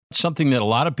something that a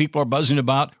lot of people are buzzing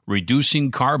about,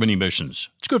 reducing carbon emissions.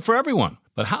 It's good for everyone.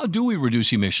 But how do we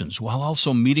reduce emissions while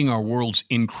also meeting our world's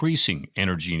increasing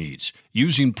energy needs?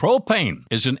 Using propane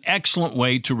is an excellent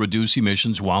way to reduce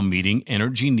emissions while meeting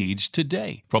energy needs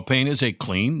today. Propane is a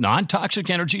clean, non-toxic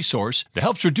energy source that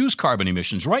helps reduce carbon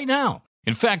emissions right now.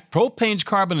 In fact, propane's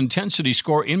carbon intensity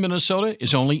score in Minnesota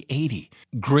is only 80.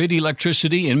 Grid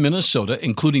electricity in Minnesota,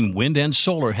 including wind and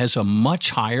solar, has a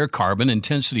much higher carbon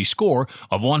intensity score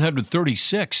of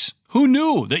 136. Who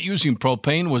knew that using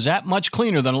propane was that much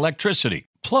cleaner than electricity?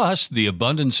 Plus, the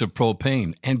abundance of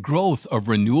propane and growth of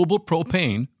renewable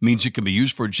propane means it can be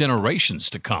used for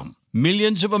generations to come.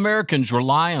 Millions of Americans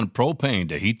rely on propane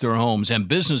to heat their homes and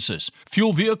businesses,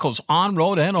 fuel vehicles on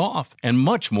road and off, and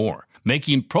much more,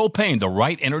 making propane the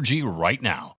right energy right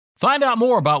now. Find out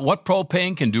more about what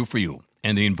propane can do for you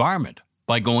and the environment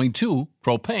by going to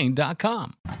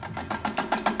propane.com.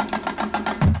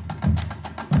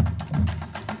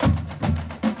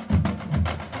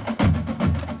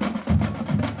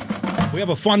 We have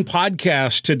a fun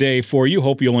podcast today for you.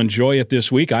 Hope you'll enjoy it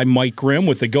this week. I'm Mike Grimm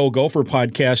with the Go Gopher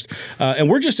podcast, and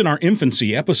we're just in our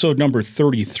infancy, episode number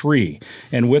 33.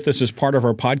 And with us as part of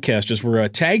our podcast is we're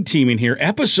tag teaming here,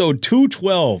 episode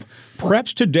 212.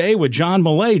 Preps Today with John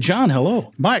Millay. John,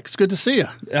 hello. Mike, it's good to see you.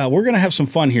 We're going to have some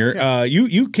fun here. Yeah.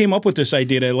 You came up with this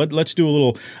idea. Let's do a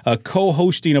little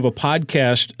co-hosting of a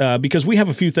podcast because we have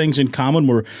a few things in common.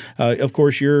 We're, of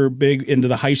course, you're big into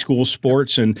the high school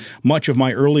sports, and much of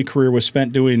my early career was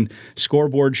spent doing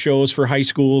scoreboard shows for high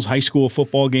schools, high school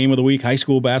football game of the week, high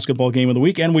school basketball game of the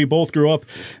week, and we both grew up.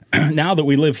 Now that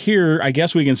we live here, I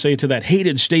guess we can say to that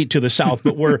hated state to the south,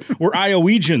 but we're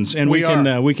Iowegians, and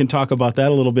we can talk about that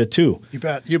a little bit too. You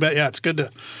bet. Yeah, it's good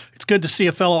to see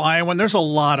a fellow Iowan. There's a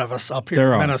lot of us up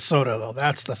here in Minnesota, though.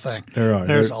 That's the thing.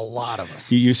 There's a lot of us.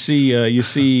 You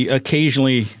see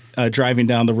occasionally driving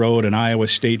down the road an Iowa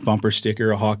State bumper sticker,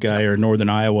 a Hawkeye or Northern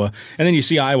Iowa, and then you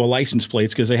see Iowa license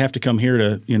plates because they have to come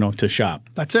here to shop.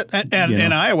 That's it. And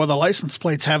in Iowa, the license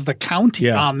plates have the county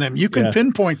on them. You can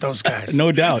pinpoint those guys.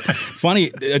 No doubt.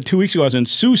 Funny, 2 weeks ago I was in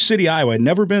Sioux City, Iowa. I'd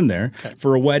never been there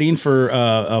for a wedding for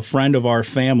a friend of our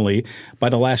family by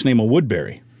the last name of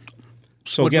Woodbury.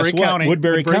 So Woodbury guess what? County.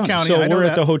 Woodbury County. So we're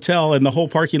at the hotel, and the whole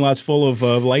parking lot's full of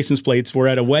license plates. We're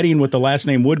at a wedding with the last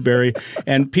name Woodbury,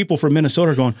 and people from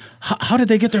Minnesota are going, how did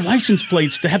they get their license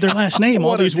plates to have their last name?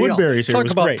 All these Woodburys here. Talk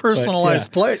about great,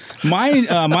 personalized plates.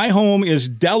 My home is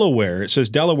Delaware. It says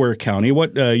Delaware County.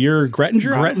 What, you're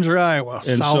Grettinger? Grettinger, Iowa.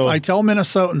 South. I tell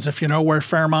Minnesotans, if you know where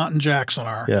Fairmont and Jackson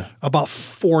are, about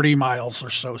 40 miles or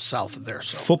so south of there.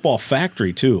 So football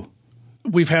factory, too.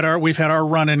 We've had our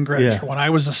run in Grettinger. Yeah. When I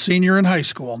was a senior in high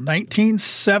school,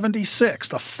 1976,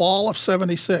 the fall of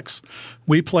 76,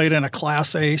 we played in a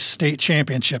Class A state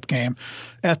championship game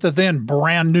at the then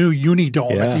brand new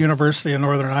Unidome at the University of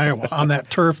Northern Iowa on that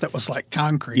turf that was like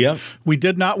concrete. Yep. We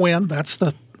did not win.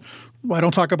 I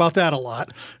don't talk about that a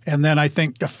lot. And then I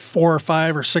think 4 or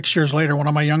 5 or 6 years later, one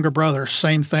of my younger brothers,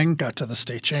 same thing, got to the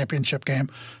state championship game.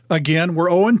 Again, we're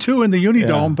 0-2 in the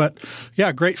Unidome, but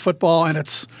great football. And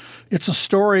it's a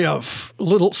story of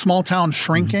little small town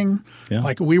shrinking. Mm-hmm. Yeah.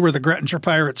 Like we were the Grettinger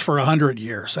Pirates for 100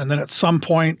 years. And then at some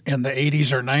point in the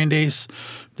 80s or 90s,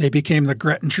 they became the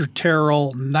Grettinger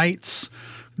Terrell Knights.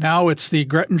 Now it's the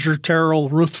Grettinger Terrell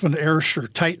Ruthven Ayrshire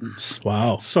Titans.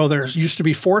 Wow. So there's used to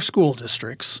be 4 school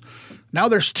districts. Now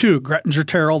there's 2. Grettinger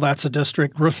Terrell, that's a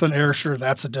district. Ruthven Ayrshire,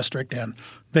 that's a district. And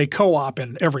they co-op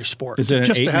in every sport. Is it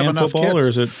just an 8-man football kids. Or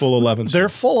is it full 11? They're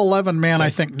full 11-man, I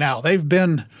think, now. They've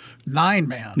been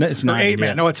 9-man. It's 9. 8-man.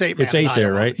 Yeah. No, it's 8-man. It's 8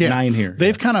 there, right? Yeah. 9 here.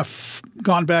 They've kind of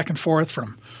gone back and forth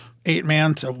from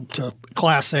 8-man to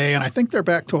Class A, and I think they're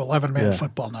back to 11-man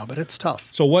football now, but it's tough.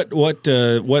 So what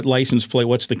license plate,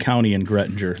 what's the county in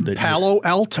Grettinger? Palo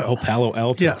Alto. Oh, Palo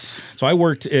Alto. Yes. So I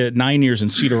worked 9 years in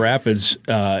Cedar Rapids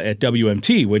at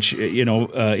WMT, which,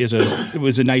 it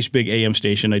was a nice big AM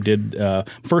station. I did,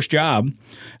 first job,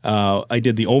 I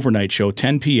did the overnight show,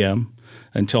 10 p.m.,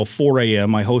 until 4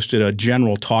 a.m. I hosted a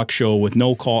general talk show with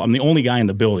no call. I'm the only guy in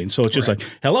the building. So it's just like,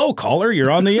 hello, caller,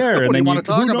 you're on the air. And then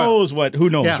who knows,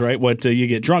 right? What you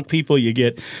get drunk people, you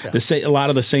get a lot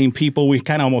of the same people. We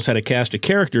kind of almost had a cast of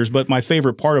characters. But my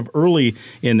favorite part of early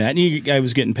in that, and I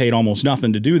was getting paid almost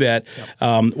nothing to do that,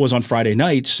 was on Friday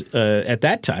nights. At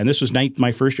that time, this was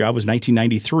my first job was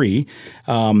 1993,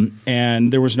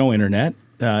 and there was no internet.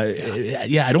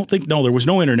 There was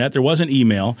no internet. There wasn't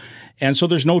email. And so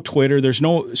there's no Twitter.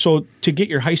 So to get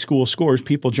your high school scores,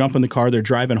 people jump in the car, they're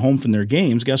driving home from their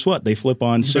games. Guess what? They flip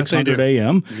on 600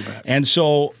 AM. And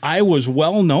so I was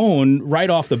well known right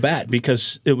off the bat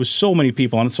because it was so many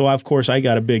people. And so, of course, I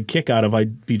got a big kick out of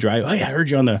I'd be driving. Hey, I heard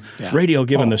you on the radio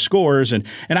giving the scores. And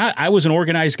I was an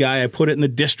organized guy. I put it in the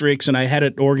districts and I had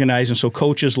it organized. And so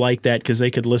coaches liked that because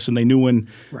they could listen. They knew when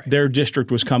their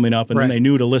district was coming up and then they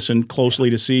knew to listen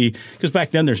closely to see. Because back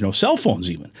then there's no cell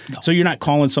phones even. No. So you're not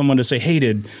calling someone to say,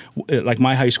 hey, like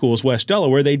my high school is West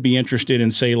Delaware, they'd be interested in,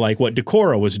 say, like what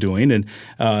Decorah was doing. And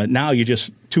now you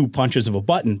just two punches of a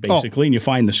button, basically, and you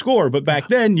find the score. But back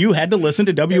then, you had to listen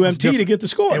to WMT to get the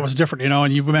score. It was different,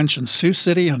 and you've mentioned Sioux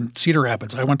City and Cedar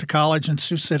Rapids. I went to college in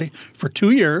Sioux City for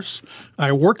 2 years.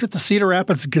 I worked at the Cedar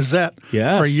Rapids Gazette for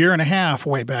a year and a half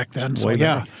way back then. So,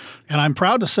 and I'm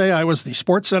proud to say I was the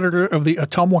sports editor of the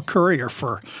Ottumwa Courier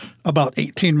for about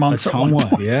 18 months at one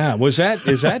point. Yeah. Is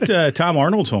that Tom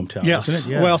Arnold's hometown, yes.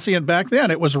 isn't it? Yeah. Well, see, and back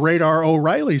then it was Radar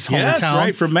O'Reilly's hometown. Yes,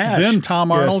 right, from MASH. Then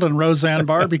Tom Arnold and Roseanne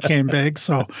Barr became big,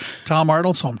 so Tom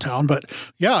Arnold's hometown. But,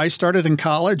 I started in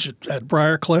college at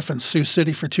Briarcliff in Sioux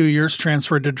City for 2 years,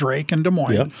 transferred to Drake in Des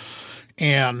Moines. Yep.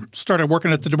 And started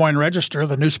working at the Des Moines Register,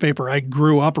 the newspaper I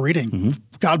grew up reading. Mm-hmm.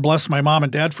 God bless my mom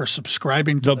and dad for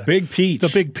subscribing to the Big Peach. The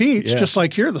Big Peach, just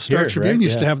like here. The Star Tribune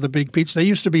used to have the Big Peach. They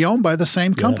used to be owned by the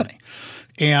same company.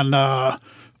 And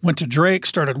went to Drake,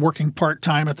 started working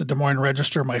part-time at the Des Moines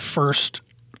Register. My first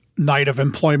night of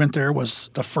employment there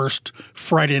was the first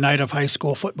Friday night of high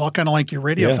school football, kind of like your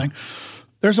radio thing.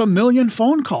 There's a million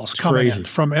phone calls coming in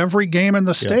from every game in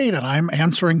the state, and I'm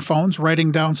answering phones,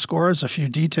 writing down scores, a few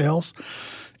details,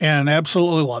 and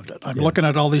absolutely loved it. I'm looking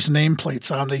at all these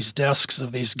nameplates on these desks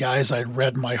of these guys I'd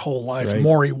read my whole life.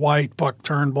 Maury White, Buck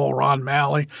Turnbull, Ron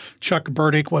Malley, Chuck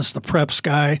Burdick was the preps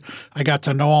guy. I got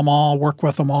to know them all, work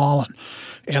with them all,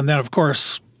 and then, of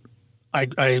course,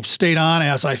 I stayed on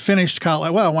as I finished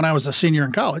college. Well, when I was a senior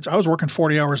in college, I was working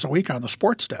 40 hours a week on the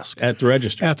sports desk. At the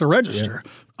Register. At the Register.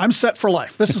 Yeah. I'm set for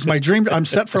life. This is my dream. I'm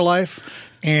set for life.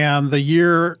 And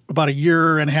about a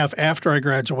year and a half after I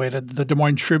graduated, the Des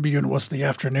Moines Tribune was the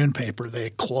afternoon paper.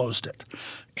 They closed it.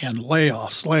 And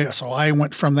layoffs. So I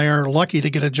went from there, lucky to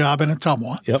get a job in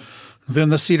Ottumwa. Yep. Then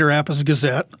the Cedar Rapids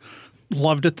Gazette.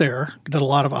 Loved it there. Did a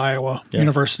lot of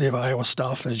University of Iowa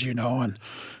stuff, as you know, and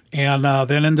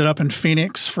then ended up in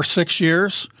Phoenix for 6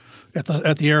 years at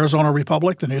the Arizona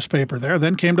Republic, the newspaper there.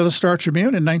 Then came to the Star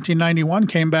Tribune in 1991,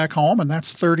 came back home, and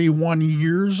that's 31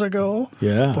 years ago.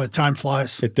 Yeah. Boy, time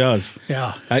flies. It does.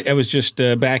 Yeah. I was just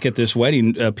back at this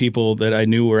wedding. People that I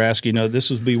knew were asking, this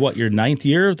would be what, your 9th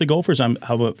year at the Gophers? How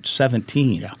about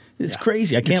 17? Yeah. It's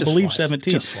crazy. I can't believe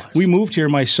 17. We moved here.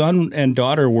 My son and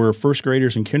daughter were first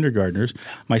graders and kindergartners.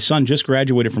 My son just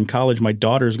graduated from college. My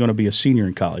daughter is going to be a senior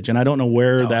in college, and I don't know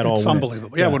where that all went. It's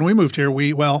unbelievable. Yeah, when we moved here,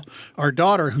 our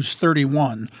daughter, who's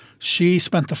 31, she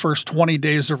spent the first 20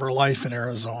 days of her life in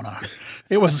Arizona.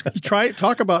 It was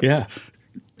talk about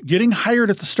getting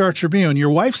hired at the Star Tribune. Your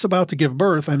wife's about to give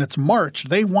birth, and it's March.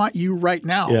 They want you right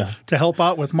now to help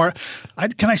out with March.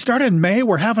 Can I start in May?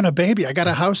 We're having a baby. I got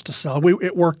a house to sell.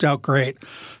 It worked out great.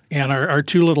 And our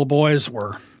two little boys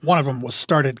one of them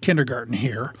started kindergarten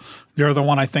here. The other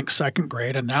one, I think, second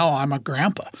grade, and now I'm a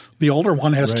grandpa. The older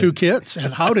one has 2 kids,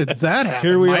 and how did that happen,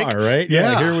 Here we Mike? are, right?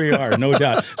 Yeah, here we are, no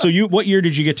doubt. So what year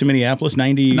did you get to Minneapolis?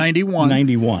 91.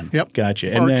 91. Yep.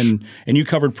 Gotcha. And you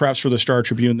covered preps for the Star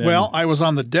Tribune then? Well, I was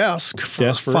on the desk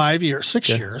for 6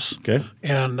 years. Okay.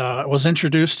 And was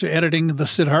introduced to editing the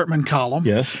Sid Hartman column.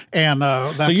 Yes. And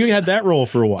so you had that role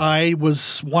for a while. I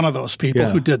was one of those people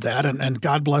who did that, and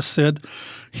God bless Sid.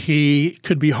 He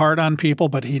could be hard on people,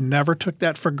 but he never took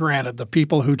that for granted. The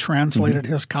people who translated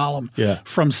his column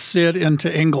from Sid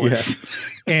into English.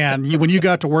 And when you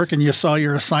got to work and you saw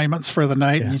your assignments for the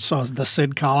night and you saw the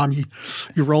Sid column,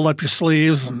 you rolled up your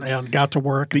sleeves and got to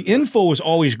work. The info was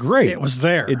always great. It was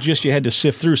there. It just you had to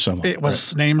sift through some of it. It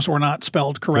was names were not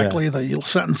spelled correctly. The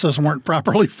sentences weren't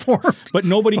properly formed. But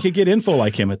nobody could get info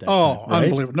like him at that time. Oh,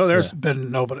 unbelievable. No, there's been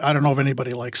nobody. I don't know of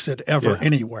anybody like Sid ever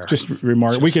anywhere. Just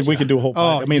remarkable. We could do a whole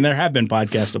podcast. I mean, there have been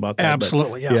podcasts about that.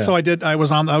 Absolutely, yeah. So I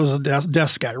was a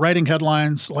desk guy, writing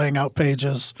headlines, laying out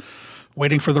pages,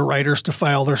 waiting for the writers to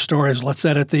file their stories. Let's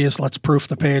edit these, let's proof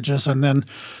the pages, and then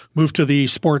moved to the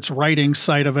sports writing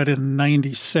side of it in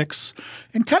 96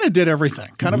 and kind of did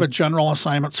everything, kind of a general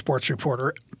assignment sports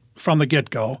reporter from the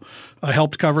get-go. I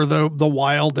helped cover the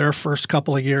Wild their first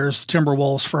couple of years,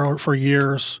 Timberwolves for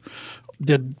years,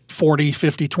 did 40,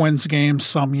 50 Twins games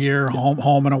some year,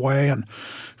 home and away, and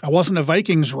I wasn't a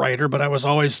Vikings writer, but I was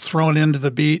always thrown into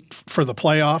the beat for the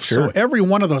playoffs. Sure. So every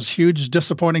one of those huge,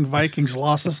 disappointing Vikings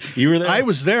losses, You were there? I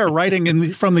was there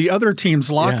writing from the other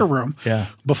team's locker room Yeah.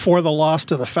 before the loss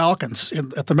to the Falcons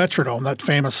at the Metrodome, that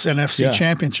famous NFC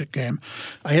championship game.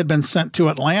 I had been sent to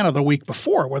Atlanta the week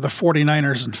before where the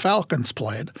 49ers and Falcons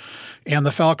played, and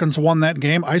the Falcons won that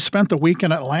game. I spent the week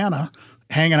in Atlanta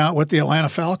hanging out with the Atlanta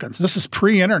Falcons. This is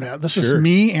pre-internet. This is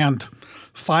me and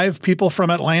 5 people from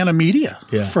Atlanta media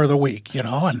for the week,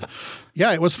 and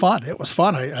yeah, it was fun. It was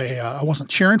fun. I wasn't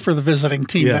cheering for the visiting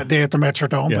team that day at the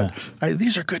Metrodome, but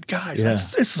these are good guys. Yeah.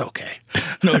 This is okay.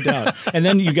 No doubt. And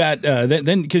then you got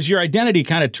then because your identity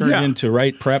kind of turned into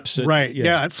preps. Right.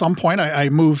 Yeah. At some point, I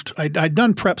moved. I'd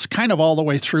done preps kind of all the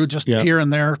way through, just here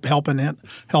and there, helping,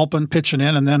 pitching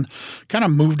in, and then kind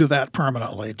of moved to that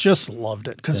permanently. Just loved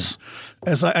it because,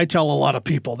 as I tell a lot of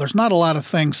people, there's not a lot of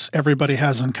things everybody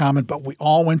has in common, but we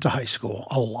all went to high school.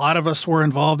 A lot of us were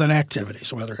involved in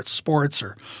activities, whether it's sports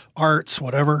or arts,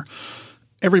 whatever.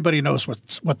 Everybody knows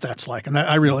what that's like, and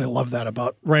I really love that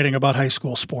about writing about high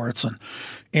school sports.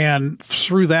 And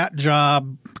through that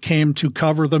job came to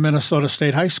cover the Minnesota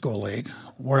State High School League,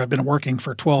 where I've been working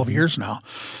for 12 years now.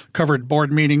 Covered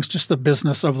board meetings, just the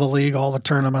business of the league, all the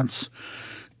tournaments.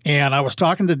 And I was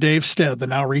talking to Dave Stead, the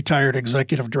now retired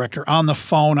executive director, on the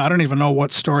phone. I don't even know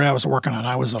what story I was working on.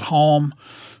 I was at home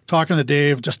talking to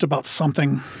Dave just about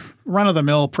something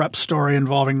run-of-the-mill prep story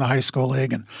involving the high school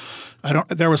league, and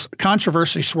there was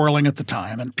controversy swirling at the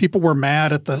time, and people were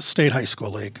mad at the state high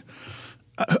school league.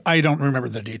 I don't remember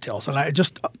the details, and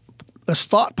this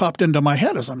thought popped into my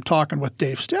head as I'm talking with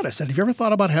Dave Stead. I said, "Have you ever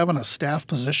thought about having a staff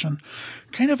position,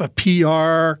 kind of a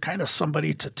PR, kind of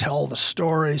somebody to tell the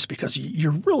stories? Because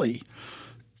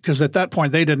because at that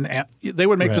point they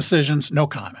would make decisions, no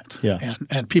comment,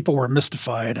 and people were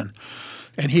mystified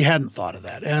and he hadn't thought of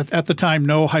that. At the time,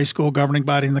 no high school governing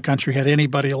body in the country had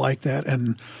anybody like that.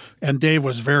 And Dave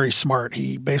was very smart.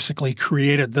 He basically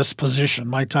created this position.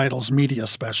 My title's media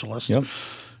specialist. Yep.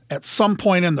 At some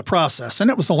point in the process, and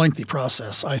it was a lengthy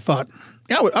process, I thought,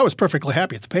 I was perfectly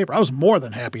happy at the paper. I was more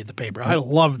than happy at the paper. I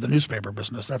loved the newspaper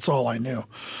business. That's all I knew.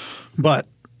 But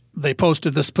they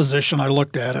posted this position. I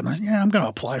looked at it, and I'm going to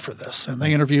apply for this. And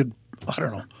they interviewed,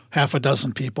 half a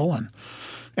dozen people.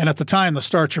 And at the time, the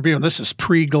Star Tribune, this is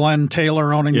pre-Glenn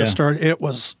Taylor owning the Star, it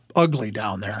was ugly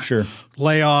down there. Sure.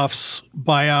 Layoffs,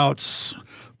 buyouts,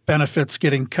 benefits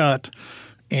getting cut,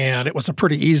 and it was a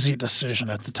pretty easy decision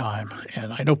at the time.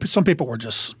 And I know some people were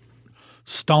just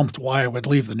stumped why I would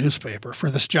leave the newspaper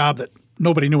for this job that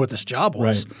nobody knew what this job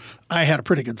was. Right. I had a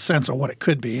pretty good sense of what it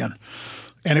could be, and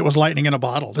it was lightning in a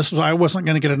bottle. I wasn't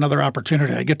going to get another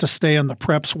opportunity. I get to stay in the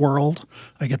preps world.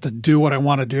 I get to do what I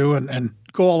want to do and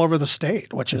go all over the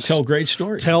state, which is tell great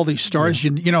stories. Tell these stories.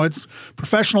 Yeah. It's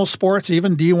professional sports,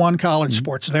 even D1 college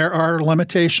sports. There are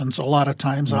limitations a lot of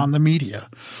times on the media.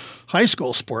 High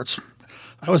school sports.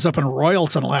 I was up in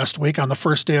Royalton last week on the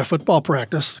first day of football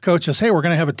practice. The coach says, "Hey, we're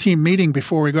going to have a team meeting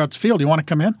before we go out to the field. You want to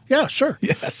come in?" Yeah, sure.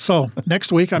 Yes. So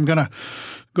next week I'm going to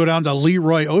go down to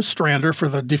Leroy Ostrander for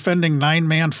the defending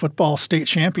 9-man football state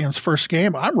champions first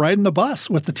game. I'm riding the bus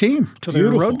with the team to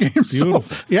their road games. Beautiful.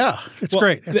 So, it's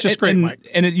great. It's just great, Mike.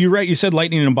 And you're right. You said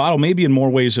lightning in a bottle, maybe in more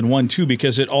ways than one, too,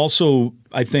 because it also,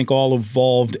 I think, all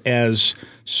evolved as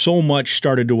so much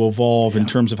started to evolve in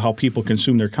terms of how people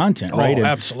consume their content, right? And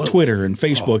absolutely. Twitter and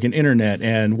Facebook and internet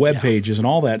and web pages and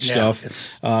all that stuff.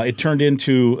 It turned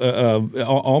into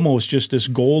almost just this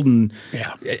golden.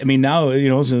 Yeah. I mean, now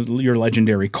it's your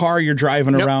legendary car you're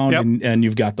driving around, and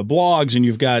you've got the blogs and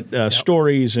you've got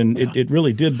stories, and it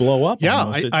really did blow up.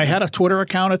 Yeah, I had a Twitter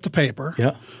account at the paper.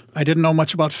 Yeah. I didn't know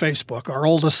much about Facebook. Our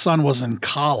oldest son was in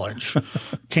college.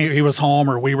 He was home,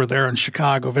 or we were there in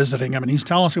Chicago visiting him, and he's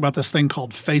telling us about this thing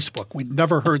called Facebook. We'd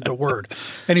never heard the word.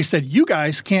 And he said, "You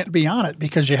guys can't be on it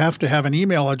because you have to have an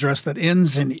email address that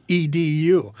ends in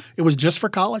edu." It was just for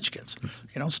college kids.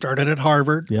 Started at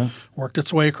Harvard, worked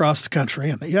its way across the country,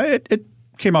 and it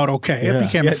came out okay. It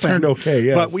became a thing. It turned okay,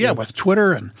 yes. But with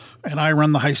Twitter and I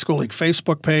run the high school league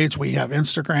Facebook page. We have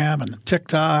Instagram and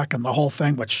TikTok and the whole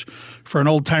thing, which for an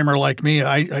old timer like me,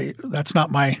 I that's not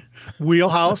my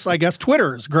wheelhouse. I guess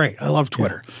Twitter is great. I love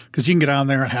Twitter because you can get on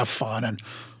there and have fun and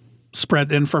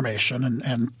spread information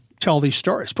and tell these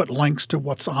stories, put links to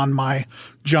what's on my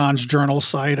John's Journal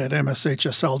site at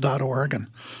mshsl.org. And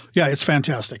it's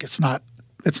fantastic. It's not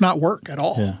it's not work at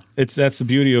all. Yeah, that's the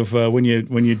beauty of when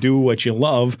you do what you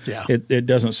love. Yeah. It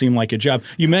doesn't seem like a job.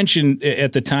 You mentioned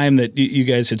at the time that you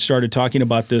guys had started talking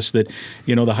about this, that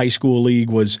the high school league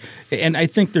was, and I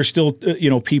think there's still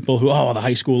people who the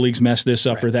high school leagues messed this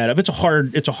up or that up. It's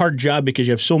a hard job because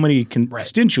you have so many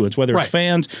constituents, whether it's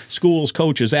fans, schools,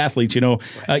 coaches, athletes.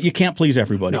 You can't please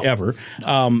everybody ever.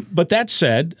 No. But that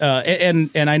said,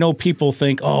 and I know people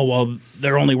think,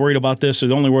 they're only worried about this or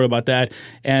they're only worried about that,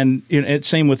 and it's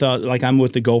same with like I'm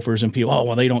with the Gophers and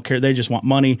people. They don't care. They just want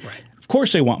money. Right. Of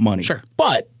course, they want money. Sure.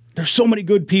 But there's so many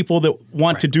good people that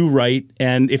want to do right,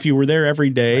 and if you were there every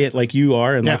day, like you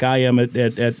are, and like I am with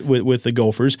the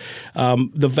Gophers,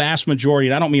 the vast majority,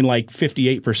 and I don't mean like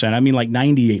 58%, I mean like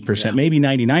 98%, maybe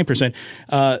 99%.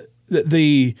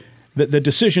 The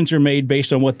decisions are made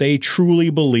based on what they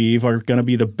truly believe are going to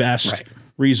be the best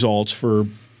results for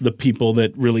the people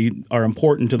that really are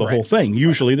important to the whole thing,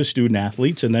 usually the student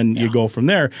athletes, and then you go from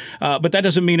there. But that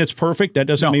doesn't mean it's perfect. That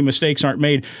doesn't mean mistakes aren't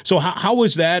made. So how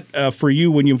was that for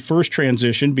you when you first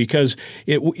transitioned? Because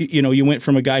you went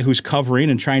from a guy who's covering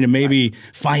and trying to maybe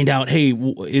find out, hey,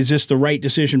 is this the right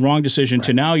decision, wrong decision,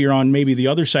 to now you're on maybe the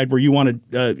other side where you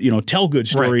want to tell good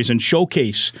stories and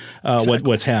showcase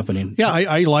what's happening. Yeah,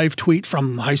 I live tweet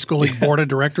from high school league board of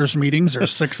directors meetings.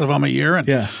 There's 6 of them a year, and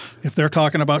if they're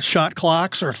talking about shot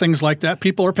clocks or things like that,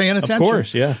 people are paying attention. Of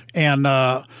course, yeah. And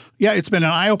it's been an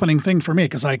eye-opening thing for me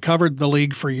because I covered the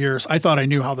league for years. I thought I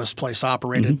knew how this place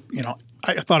operated.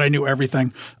 I thought I knew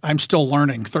everything. I'm still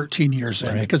learning 13 years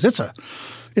in because it's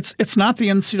not the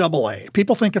NCAA.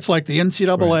 People think it's like the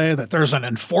NCAA, that there's an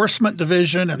enforcement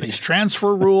division and these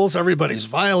transfer rules, everybody's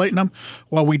violating them.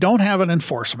 Well, we don't have an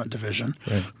enforcement division.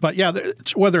 Right. But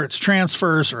whether it's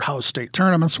transfers or how state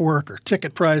tournaments work or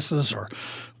ticket prices or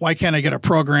why can't I get a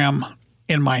program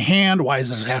in my hand? Why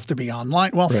does it have to be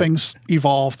online? Well, things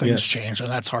evolve, things change, and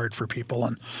that's hard for people.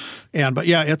 But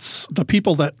it's the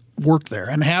people that work there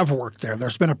and have worked there.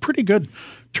 There's been a pretty good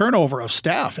turnover of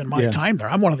staff in my time there.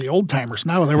 I'm one of the old timers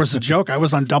now. There was a joke. I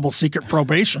was on double secret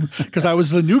probation because I was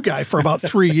the new guy for about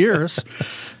 3 years.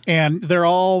 And they're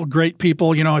all great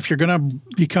people. If you're going to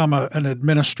become an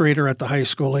administrator at the high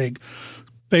school league,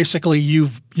 basically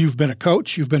you've been a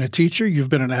coach, you've been a teacher, you've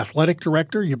been an athletic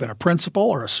director, you've been a principal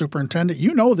or a superintendent.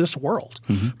 You know this world.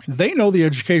 Mm-hmm. I mean, they know the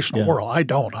educational world. I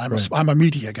don't. I'm a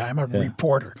media guy. I'm a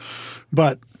reporter.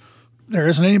 But there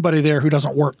isn't anybody there who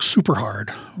doesn't work super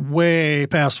hard, way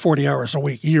past 40 hours a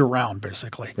week, year-round,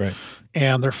 basically. Right.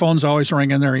 And their phone's always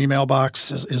ringing, their email box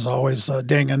is always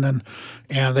dinging,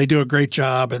 and they do a great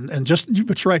job.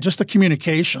 But you're right, just the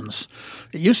communications.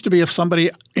 It used to be if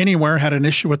somebody anywhere had an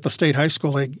issue with the state high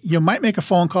school league, you might make a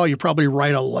phone call, you probably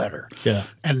write a letter. Yeah.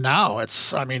 And now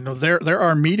there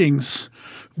are meetings.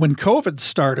 When COVID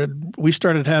started, we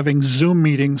started having Zoom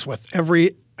meetings with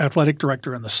every athletic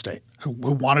director in the state who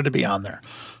wanted to be on there.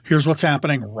 Here's what's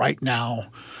happening right now.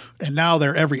 And now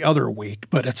they're every other week,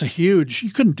 but it's you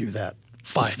couldn't do that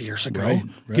 5 years ago. Right.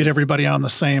 Get everybody on the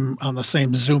same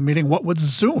Zoom meeting. What would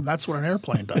Zoom? That's what an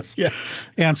airplane does.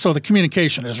 And so the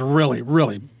communication has really,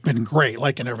 really been great,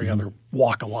 like in every other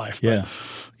walk of life.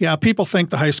 But people think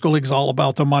the high school league's all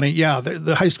about the money.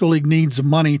 The high school league needs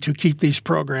money to keep these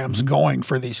programs going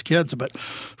for these kids. But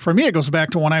for me, it goes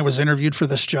back to when I was interviewed for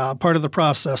this job. Part of the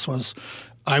process was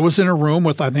I was in a room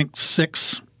with, I think,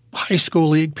 6 high school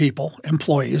league people,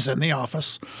 employees in the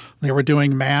office. They were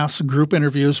doing mass group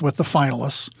interviews with the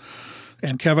finalists.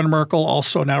 And Kevin Merkel,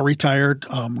 also now retired,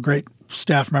 great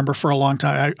staff member for a long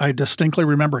time. I distinctly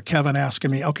remember Kevin asking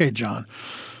me, okay, John,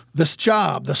 this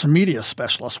job, this media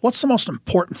specialist, what's the most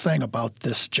important thing about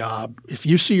this job? If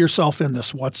you see yourself in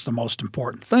this, what's the most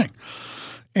important thing?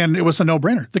 And it was a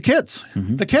no-brainer. The kids.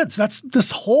 Mm-hmm. The kids. That's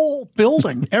this whole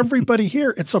building. Everybody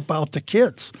here, it's about the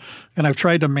kids. And I've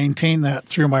tried to maintain that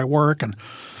through my work. And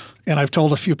I've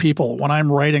told a few people when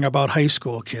I'm writing about high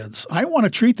school kids, I want to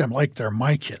treat them like they're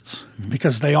my kids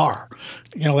because they are.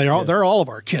 They're all of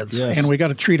our kids. Yes. And we got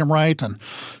to treat them right. And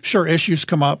sure, issues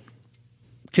come up.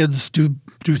 Kids do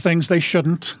things they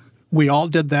shouldn't. We all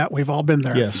did that. We've all been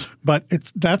there. Yes. But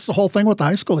that's the whole thing with the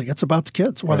high school league. It's about the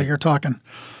kids, whether you're talking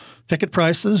ticket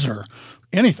prices or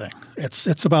anything.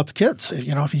 It's about the kids.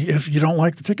 If you don't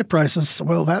like the ticket prices,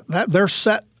 well, that they're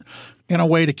set in a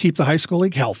way to keep the high school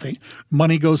league healthy.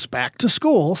 Money goes back to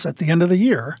schools at the end of the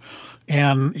year,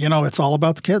 And, it's all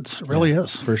about the kids. It really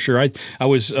is. For sure. I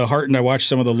was heartened. I watched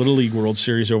some of the Little League World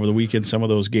Series over the weekend, some of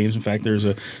those games. In fact, there's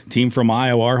a team from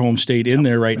Iowa, our home state, in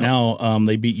there right now.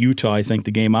 They beat Utah, I think,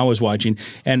 the game I was watching.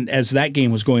 And as that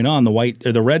game was going on,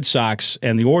 the Red Sox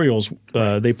and the Orioles,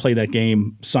 they played that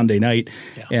game Sunday night.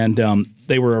 Yeah. And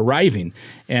they were arriving.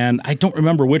 And I don't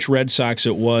remember which Red Sox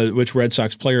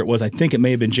player it was. I think it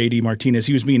may have been J.D. Martinez.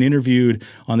 He was being interviewed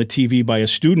on the TV by a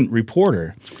student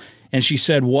reporter. And she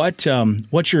said, what's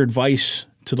your advice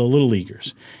to the Little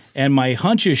Leaguers? And my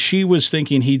hunch is she was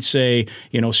thinking he'd say,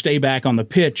 stay back on the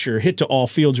pitch or hit to all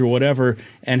fields or whatever.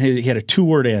 And he had a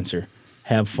 2-word answer: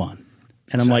 have fun.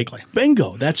 And I'm like,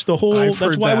 bingo, that's the whole,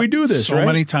 that's why we do this, so right?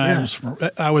 many times. Yeah.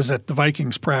 I was at the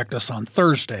Vikings practice on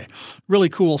Thursday. Really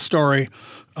cool story.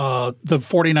 The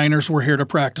 49ers were here to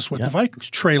practice with the Vikings.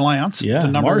 Trey Lance, the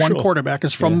number one quarterback,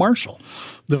 is from Marshall.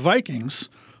 The Vikings,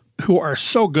 who are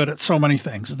so good at so many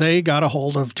things, they got a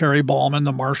hold of Terry Ballman,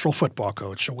 the Marshall football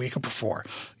coach, a week before.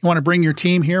 You want to bring your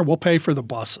team here? We'll pay for the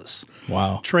buses.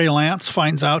 Wow. Trey Lance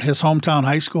finds out his hometown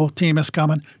high school team is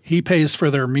coming. He pays for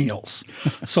their meals.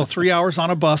 So 3 hours on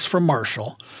a bus from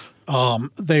Marshall.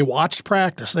 They watched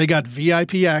practice. They got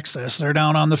VIP access. They're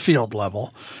down on the field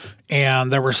level.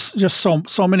 And there were just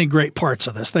so many great parts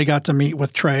of this. They got to meet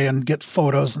with Trey and get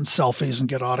photos and selfies and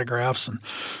get autographs.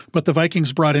 But the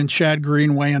Vikings brought in Chad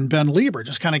Greenway and Ben Lieber,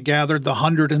 just kind of gathered the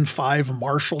 105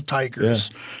 Marshall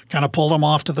Tigers, kind of pulled them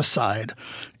off to the side.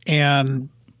 And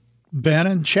Ben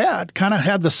and Chad kind of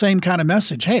had the same kind of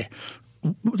message. Hey,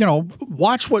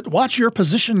 watch your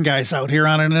position guys out here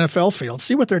on an NFL field.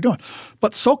 See what they're doing,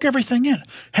 but soak everything in.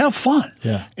 Have fun.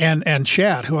 Yeah. And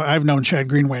Chad, who I've known Chad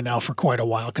Greenway now for quite a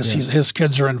while because his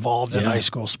kids are involved in high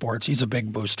school sports. He's a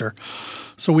big booster.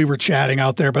 So we were chatting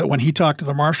out there. But when he talked to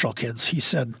the Marshall kids, he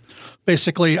said,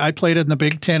 basically, I played in the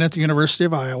Big Ten at the University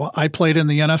of Iowa. I played in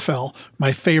the NFL.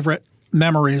 My favorite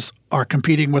memories are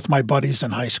competing with my buddies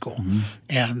in high school,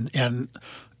 and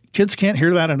kids can't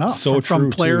hear that enough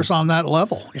from players on that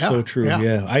level. Yeah. So true.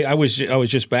 Yeah. I was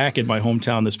just back in my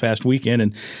hometown this past weekend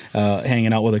and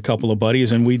hanging out with a couple of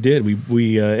buddies, and we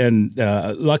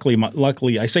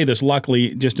luckily I say this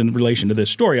luckily just in relation to this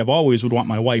story. I've always would want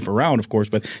my wife around, of course,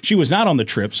 but she was not on the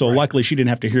trip, so luckily she didn't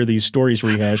have to hear these stories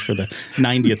rehashed for the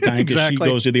 90th time because she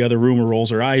goes to the other room and rolls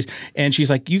her eyes, and she's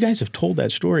like, "You guys have told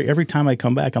that story every time I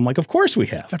come back." I'm like, "Of course we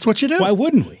have. That's what you do. Why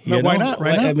wouldn't we? Why not?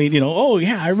 Right? I mean, oh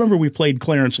yeah, I remember we played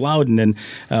Clarence Loudon, and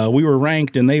we were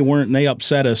ranked, and they weren't, and they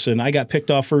upset us, and I got picked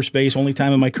off first base only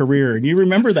time in my career, and you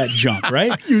remember that junk,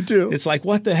 right? You do. It's like,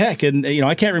 what the heck? And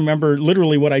I can't remember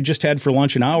literally what I just had for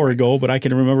lunch an hour ago, but I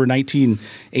can remember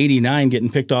 1989 getting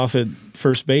picked off at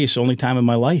first base only time in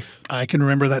my life. I can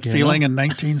remember that feeling in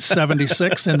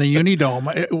 1976 in the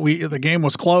Unidome. The game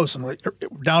was close and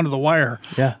down to the wire.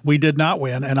 Yeah. We did not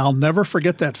win, and I'll never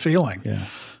forget that feeling. Yeah.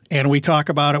 And we talk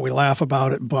about it, we laugh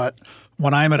about it, but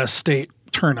when I'm at a state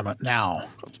tournament now,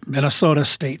 Minnesota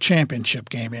state championship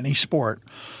game, any sport,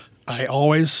 I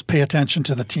always pay attention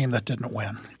to the team that didn't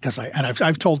win because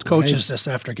I've told coaches this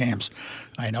after games.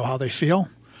 I know how they feel.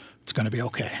 It's going to be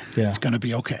okay. Yeah. It's going to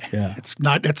be okay. Yeah.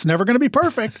 It's never going to be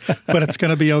perfect, but it's going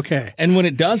to be okay. And when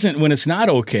it's not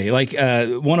okay, like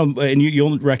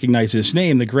you'll recognize his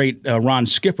name, the great Ron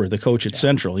Skipper, the coach at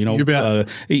Central. You bet.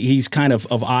 He's kind of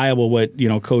Iowa what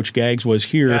Coach Gaggs was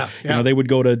here. Yeah. They would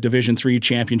go to Division III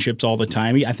championships all the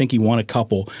time. I think he won a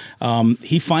couple.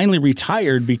 He finally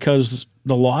retired because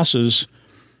the losses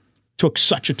took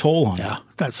such a toll on him. Yeah,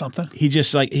 that's something.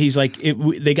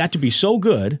 They got to be so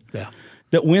good. Yeah.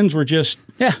 That wins were just,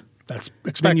 that's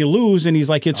expected. Then you lose, and he's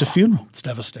like, it's a funeral. It's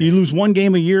devastating. You lose one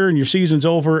game a year, and your season's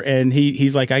over, and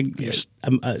he's like, it's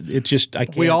just, I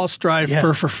can't. We all strive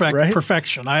for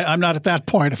perfection. I'm not at that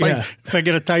point. If I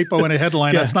get a typo in a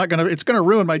headline, it's going to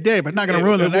ruin my day, but not going to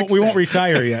ruin the next day. We won't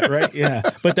retire yet, right? Yeah.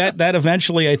 But that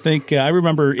eventually, I think, I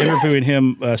remember interviewing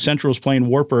him, Central's playing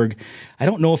Wartburg. I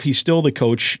don't know if he's still the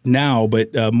coach now,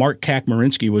 but Mark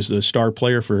Kakmarinsky was the star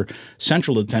player for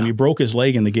Central at the time. He broke his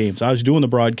leg in the game. So I was doing the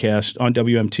broadcast on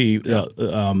WMT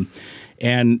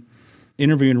and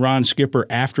interviewing Ron Skipper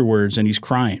afterwards, and he's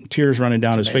crying, tears running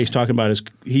down his face, talking about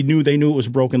they knew it was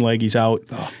a broken leg, he's out,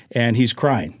 and he's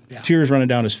crying, tears running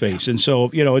down his face. And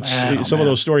so, it's some of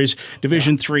those stories,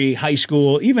 Division III, high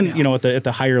school, even, at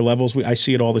the higher levels, I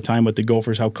see it all the time with the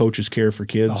Gophers, how coaches care for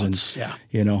kids and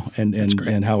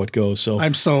how it goes. So I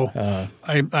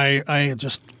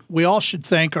just we all should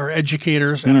thank our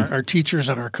educators and our teachers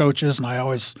and our coaches, and I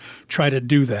always try to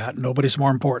do that. Nobody's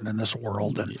more important in this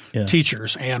world than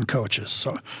teachers and coaches.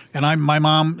 So, and my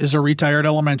mom is a retired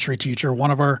elementary teacher.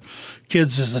 One of our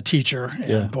kids is a teacher,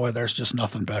 and boy, there's just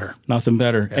nothing better. Nothing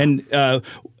better. Yeah. And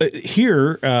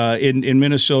here in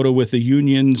Minnesota with the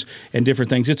unions and different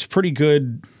things, it's pretty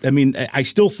good. I mean, I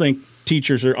still think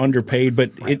teachers are underpaid,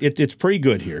 but it's pretty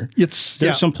good here.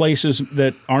 There's some places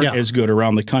that aren't as good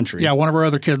around the country. Yeah, one of our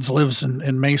other kids lives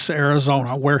in Mesa,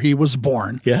 Arizona, where he was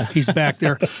born. Yeah. He's back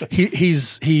there.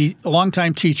 He's a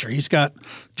longtime teacher. He's got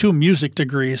 2 music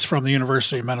degrees from the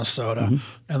University of Minnesota,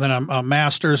 and then a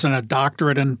master's and a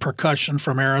doctorate in percussion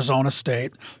from Arizona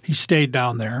State. He stayed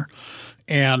down there,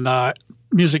 and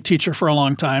music teacher for a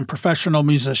long time, professional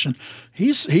musician.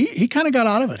 He kind of got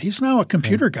out of it. He's now a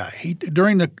computer guy.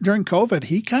 During COVID,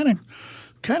 he kind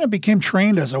of became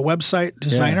trained as a website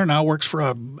designer. Now works for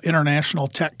an international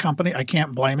tech company. I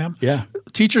can't blame him. Yeah.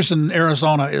 Teachers in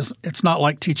Arizona it's not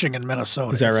like teaching in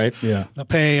Minnesota. Is that right? Yeah. The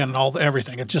pay and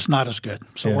everything. It's just not as good.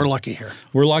 So we're lucky here.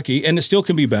 We're lucky, and it still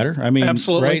can be better. I mean,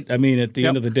 absolutely. Right? I mean, at the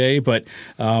end of the day, but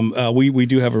we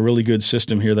do have a really good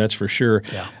system here. That's for sure.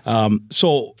 Yeah.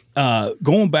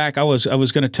 Going back, I was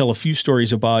going to tell a few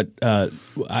stories about.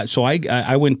 So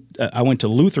I went to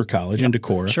Luther College in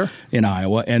Decorah, in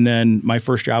Iowa, and then my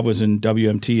first job was in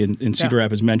WMT in Cedar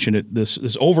Rapids. Mentioned it this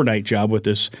overnight job with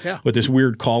this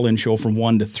weird call-in show from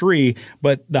 1 to 3.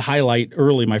 But the highlight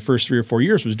early, my first 3 or 4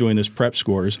 years, was doing this prep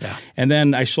scores, and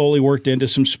then I slowly worked into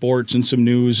some sports and some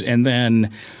news, and then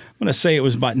I'm going to say it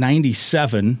was about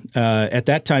 97. At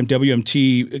that time,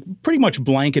 WMT pretty much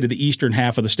blanketed the eastern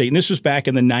half of the state. And this was back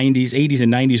in the 90s, 80s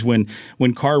and 90s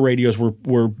when car radios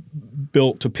were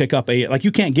built to pick up AM. Like,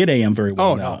 you can't get AM very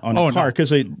well now on a car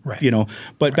because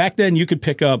But back then you could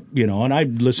pick up, and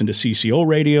I'd listen to CCO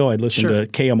radio. I'd listen to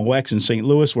KMOX in St.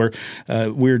 Louis, where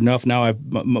weird enough now I've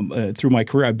through my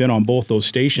career I've been on both those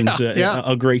stations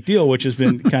a great deal, which has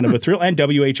been kind of a thrill. And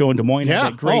WHO in Des Moines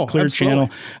had that great clear channel.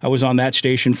 I was on that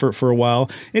station for a while.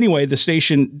 Anyway, the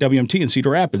station WMT in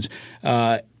Cedar Rapids.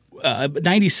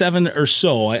 97 or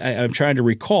so, I'm trying to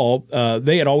recall,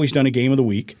 they had always done a game of the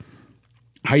week,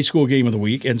 high school game of the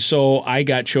week, and so I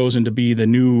got chosen to be the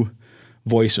new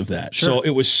voice of that. Sure. So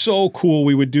it was so cool.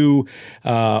 We would do,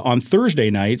 on Thursday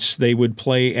nights, they would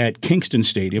play at Kingston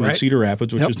Stadium in Cedar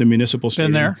Rapids, which is the municipal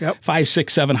stadium. Been there. 5,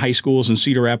 6, 7 high schools in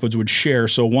Cedar Rapids would share.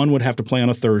 So one would have to play on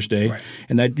a Thursday,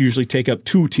 and that usually take up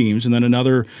 2 teams, and then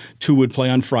another 2 would play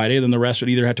on Friday. Then the rest would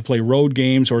either have to play road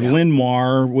games or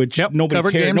Linn-Mar, which nobody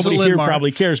cares. Nobody here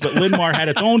probably cares, but Linn-Mar had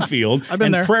its own field. I've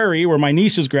been there. Prairie, where my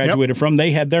nieces graduated from,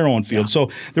 they had their own field. So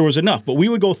there was enough. But we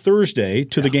would go Thursday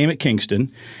to the game at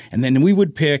Kingston, and then we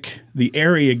would pick the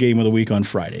area game of the week on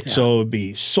Friday. So it would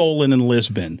be Solon and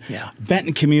Lisbon,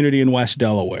 Benton Community in West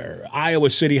Delaware, Iowa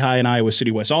City High and Iowa City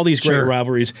West, all these great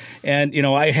rivalries. And,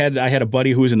 I had a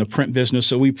buddy who was in the print business,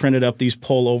 so we printed up these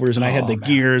pullovers, and I had the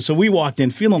gear. So we walked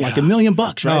in feeling like $1 million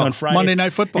on Friday. Monday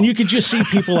Night Football. And you could just see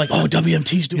people like,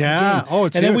 WMT's doing a game.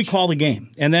 It's and then huge. we call the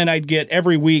game. And then I'd get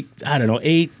every week,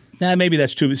 8, maybe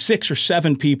that's 2, 6 or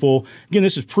 7 people. Again,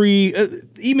 this is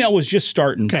email was just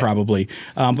starting probably.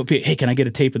 But hey, can I get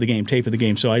a tape of the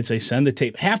game? So I'd say send the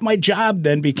tape. Half my job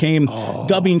then became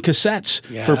dubbing cassettes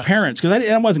for parents, because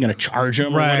I wasn't going to charge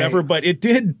them or whatever. But it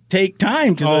did take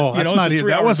time because that's not easy.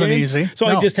 That wasn't easy. So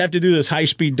I just have to do this high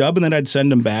speed dub, and then I'd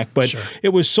send them back. But it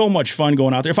was so much fun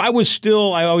going out there. If I was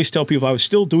still, I always tell people, if I was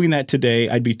still doing that today,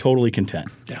 I'd be totally content.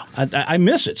 Yeah, I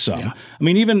miss it some. Yeah. I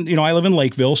mean, even I live in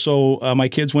Lakeville, so my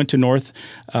kids went to North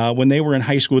when they were in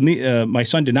high school. My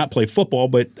son did not play football,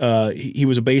 but he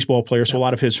was a baseball player, so a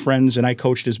lot of his friends, and I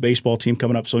coached his baseball team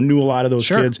coming up, so knew a lot of those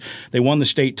kids. They won the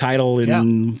state title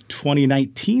in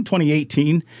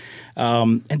 2018.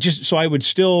 And just so I would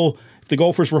still, if the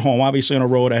Gophers were home, obviously on a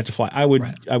road, I had to fly. I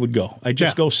would go. I'd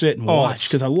just go sit and watch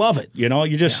because I love it. You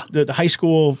just the high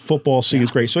school football scene is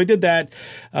great. So I did that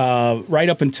right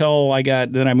up until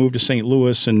then I moved to St.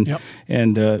 Louis and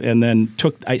then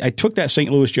I took that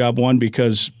St. Louis job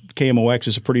because KMOX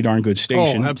is a pretty darn good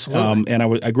station. Oh, absolutely. And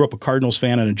I grew up a Cardinals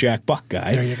fan and a Jack Buck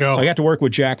guy. There you go. So I got to work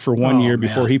with Jack for 1 year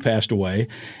before he passed away.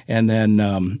 And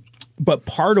then, but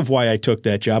part of why I took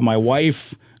that job, my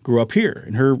wife grew up here,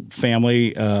 and her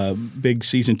family, big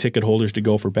season ticket holders to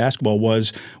go for basketball,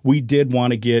 was we did want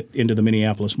to get into the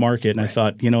Minneapolis market. And I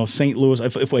thought, St. Louis,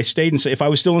 if I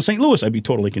was still in St. Louis, I'd be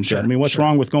totally content. I mean, what's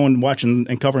wrong with going and watching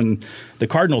and covering the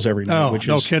Cardinals every night?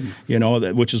 No kidding.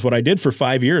 Which is what I did for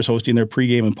 5 years, hosting their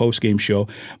pregame and postgame show.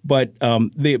 But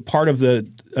the part of the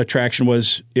attraction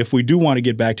was, if we do want to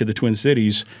get back to the Twin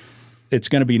Cities, it's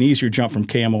going to be an easier jump from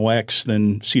KMOX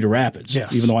than Cedar Rapids,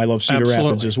 even though I love Cedar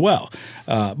Rapids as well.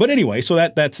 But anyway, so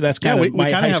that's kind of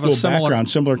my high school background,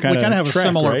 similar kind of We kind of have track, a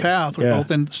similar right? path. We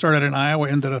both started in Iowa,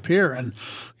 ended up here. And,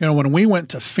 when we went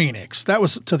to Phoenix, that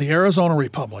was to the Arizona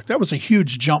Republic. That was a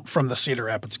huge jump from the Cedar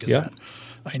Rapids Gazette.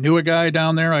 I knew a guy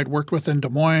down there I'd worked with in Des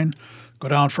Moines. Go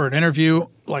down for an interview.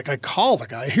 Like, I call the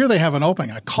guy. Here they have an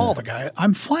opening. I call the guy.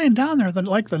 I'm flying down there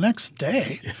the next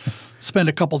day. Spend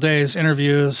a couple days,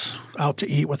 interviews, out to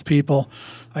eat with people.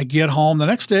 I get home. The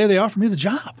next day, they offer me the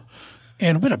job.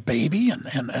 And we had a baby, and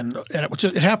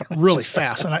it happened really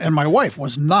fast. And my wife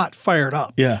was not fired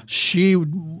up. Yeah.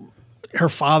 Her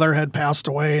father had passed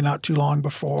away not too long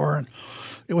before. And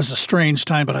it was a strange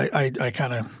time, but I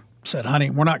kind of said, honey,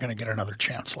 we're not going to get another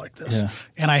chance like this. Yeah.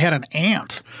 And I had an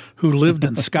aunt who lived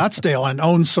in Scottsdale and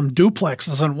owned some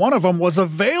duplexes, and one of them was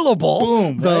available.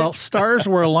 Boom, the stars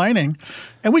were aligning.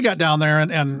 And we got down there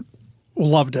and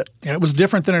loved it. And it was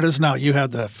different than it is now. You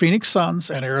had the Phoenix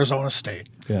Suns and Arizona State.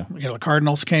 Yeah. The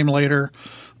Cardinals came later.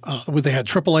 They had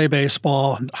AAA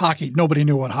baseball and hockey. Nobody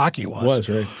knew what hockey was.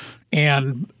 Right.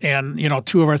 And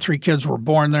two of our three kids were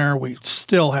born there. We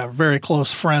still have very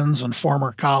close friends and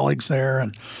former colleagues there,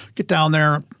 and get down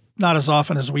there not as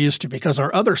often as we used to because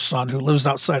our other son, who lives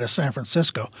outside of San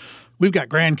Francisco, we've got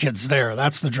grandkids there.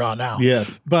 That's the draw now.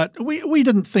 Yes. But we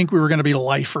didn't think we were going to be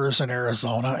lifers in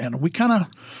Arizona, and we kind of,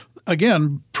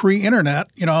 again, pre-internet,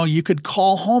 you could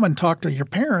call home and talk to your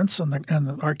parents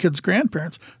and our kids'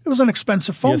 grandparents. It was an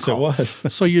expensive phone call. Yes, it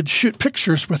was. So you'd shoot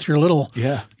pictures with your little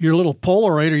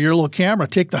Polaroid or your little camera,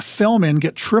 take the film in,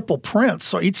 get triple prints.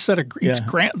 So each set of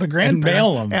the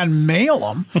grandparents and mail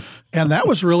them. And that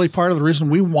was really part of the reason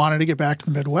we wanted to get back to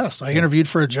the Midwest. I interviewed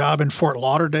for a job in Fort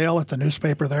Lauderdale at the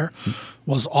newspaper there,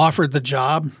 was offered the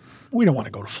job. We don't want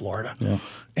to go to Florida. Yeah.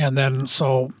 And then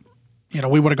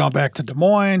we would have gone back to Des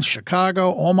Moines,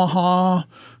 Chicago, Omaha,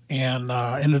 and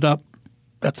ended up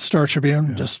at the Star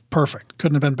Tribune. Yeah. Just perfect.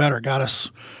 Couldn't have been better. Got us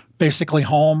basically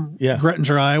home. Yeah.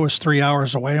 Grettinger, Iowa was 3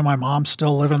 hours away. My mom's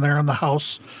still living there in the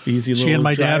house. Easy. She and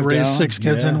my dad raised 6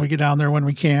 kids, and we get down there when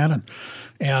we can.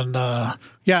 And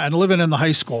living in the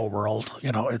high school world,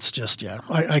 it's just,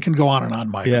 I can go on and on,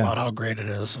 Mike, about how great it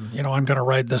is. And, I'm going to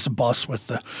ride this bus with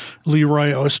the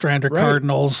Leroy Ostrander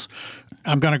Cardinals.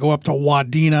 I'm going to go up to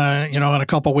Wadena, in a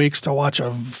couple of weeks to watch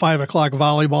a 5 o'clock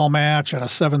volleyball match and a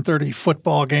 7:30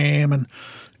 football game.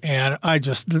 And I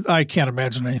can't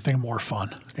imagine anything more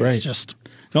fun. It's just...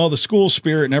 No, the school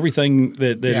spirit and everything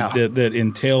that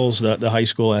entails the high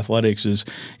school athletics is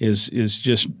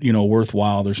just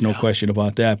worthwhile. There's no question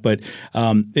about that. But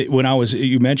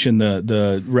you mentioned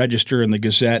the Register and the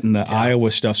Gazette and the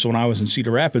Iowa stuff. So when I was in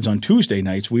Cedar Rapids on Tuesday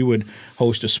nights, we would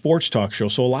host a sports talk show.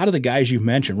 So a lot of the guys you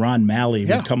mentioned, Ron Malley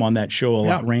would come on that show a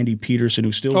lot. Randy Peterson,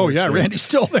 who's still Randy's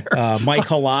still there. Mike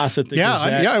Halas at the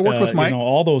Gazette. I worked with Mike.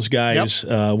 All those guys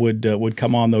would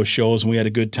come on those shows, and we had a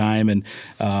good time. And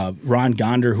Ron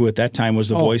Gonder, who at that time was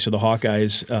the voice of the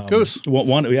Hawkeyes, Goose.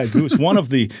 Goose, one of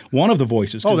the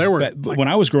voices. There were when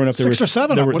I was growing up, there 6 or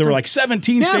 7. There were like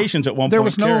 17 stations at one point. There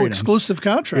was no exclusive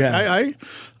contract. Yeah.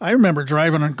 I remember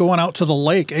driving and going out to the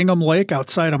lake, Ingham Lake,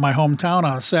 outside of my hometown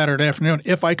on a Saturday afternoon,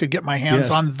 if I could get my hands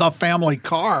on the family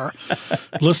car,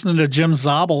 listening to Jim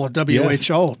Zabel at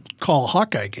WHO call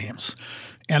Hawkeye games.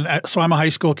 And so I'm a high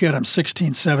school kid. I'm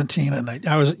 16, 17, and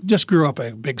I just grew up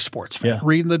a big sports fan,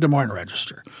 reading the Des Moines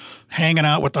Register, hanging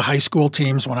out with the high school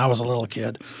teams when I was a little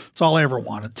kid. It's all I ever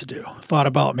wanted to do. Thought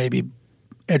about maybe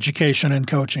education and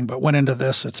coaching, but went into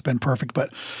this. It's been perfect.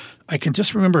 But I can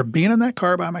just remember being in that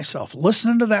car by myself,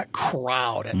 listening to that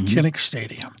crowd at Kinnick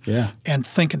Stadium, and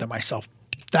thinking to myself,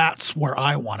 that's where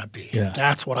I want to be. Yeah.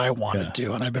 That's what I want to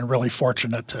do. And I've been really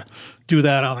fortunate to do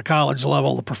that on the college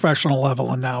level, the professional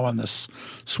level, and now in this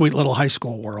sweet little high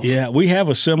school world. Yeah, we have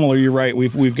a similar, you're right,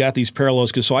 we've got these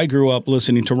parallels because I grew up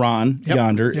listening to Ron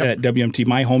Yonder at WMT.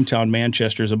 My hometown,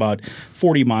 Manchester, is about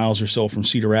 40 miles or so from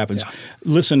Cedar Rapids. Yeah.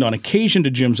 Listened on occasion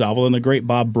to Jim Zabel and the great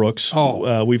Bob Brooks.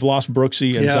 We've lost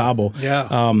Brooksy and Zabel.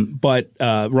 Yeah. But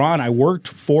Ron, I worked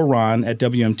for Ron at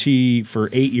WMT for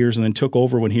 8 years and then took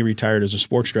over when he retired as a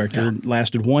sports director.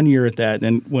 Lasted 1 year at that and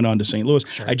then went on to St. Louis.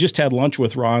 Sure. I just had lunch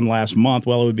with Ron last month.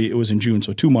 Well, it was in June,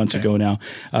 so 2 months ago now.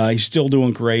 He's still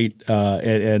doing great.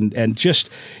 And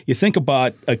just you think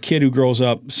about a kid who grows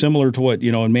up similar to what,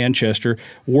 in Manchester,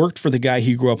 worked for the guy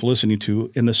he grew up listening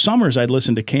to. In the summers, I'd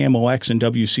listen to KMOX and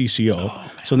WCCO.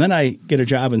 So then I get a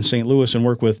job in St. Louis and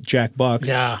work with Jack Buck.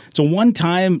 Yeah. So one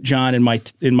time, John, in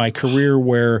my career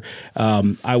where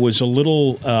I was a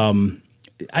little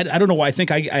I don't know why. I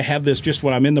think I have this just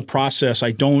when I'm in the process.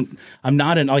 I'm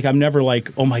never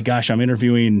like, oh my gosh, I'm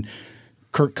interviewing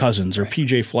Kirk Cousins or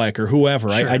PJ Fleck or whoever.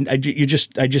 Sure. I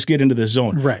just get into this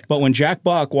zone. Right. But when Jack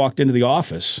Buck walked into the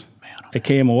office at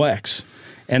KMOX,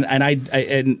 and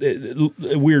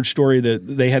a weird story that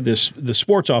they had the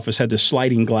sports office had this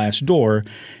sliding glass door,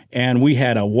 and we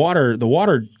had the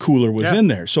water cooler was in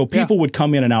there. So people would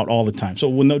come in and out all the time. So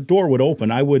when the door would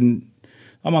open,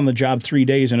 I'm on the job 3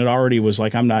 days, and it already was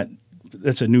like,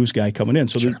 that's a news guy coming in.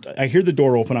 So I hear the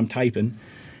door open, I'm typing,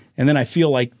 and then I feel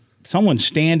like someone's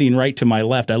standing right to my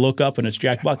left. I look up, and it's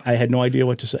Jack Buck. I had no idea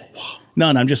what to say.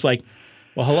 None. I'm just like,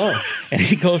 well, hello. And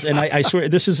he goes, and I swear,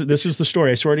 this is the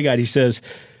story. I swear to God. He says,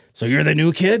 so you're the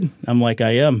new kid? I'm like,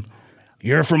 I am.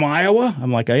 You're from Iowa?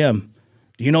 I'm like, I am.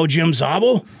 Do you know Jim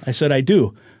Zabel? I said, I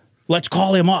do. Let's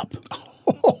call him up.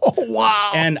 Oh,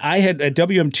 wow. And I had at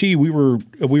WMT, we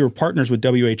were partners with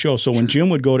WHO. So when Jim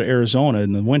would go to Arizona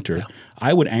in the winter,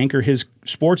 I would anchor his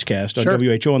sportscast on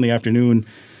WHO in the afternoon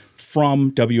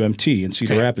from WMT in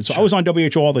Cedar Rapids. So I was on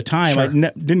WHO all the time. I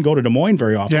didn't go to Des Moines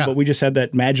very often, but we just had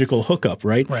that magical hookup,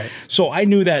 right? Right. So I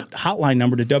knew that hotline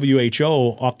number to WHO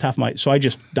off the top of my... So I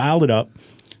just dialed it up.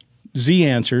 Z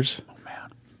answers.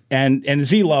 And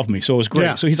Z loved me, so it was great.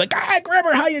 Yeah. So he's like, "Hi,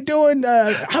 Grimmer, how you doing?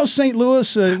 How's St.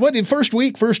 Louis? First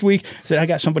week?" I said, "I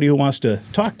got somebody who wants to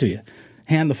talk to you."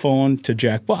 Hand the phone to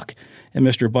Jack Buck, and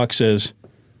Mr. Buck says,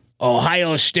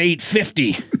 "Ohio State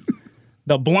 50,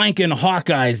 the blanking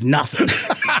Hawkeyes nothing."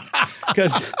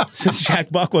 Because since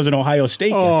Jack Buck was an Ohio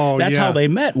State guy, that's how they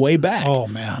met way back. Oh,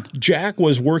 man. Jack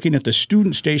was working at the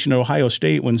student station at Ohio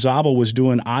State when Zabel was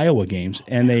doing Iowa games,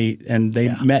 and they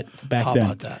met back How then.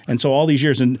 about that? And so all these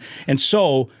years, and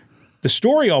so the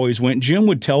story always went, Jim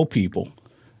would tell people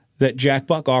that Jack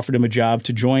Buck offered him a job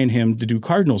to join him to do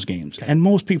Cardinals games. Okay. And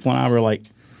most people and I were like,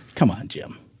 come on,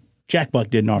 Jim. Jack Buck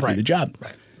didn't offer you the job.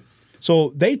 Right.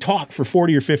 So they talk for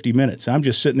 40 or 50 minutes. I'm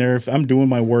just sitting there. If I'm doing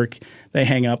my work, they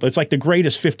hang up. It's like the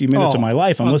greatest 50 minutes of my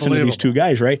life. I'm listening to these two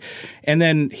guys, right? And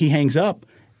then he hangs up,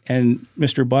 and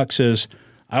Mr. Buck says,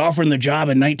 I offered him the job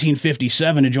in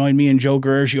 1957 to join me and Joe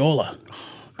Garagiola. Oh,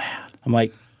 man. I'm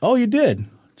like, oh, you did?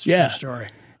 It's a true story.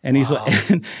 And he's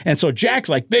like, and so Jack's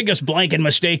like, biggest blanking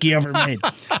mistake he ever made.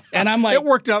 And I'm like, it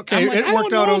worked out okay. Like, it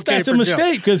worked out okay. That's a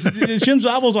mistake because Jim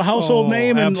Zabel's a household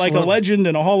name and like a legend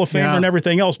and a Hall of Famer and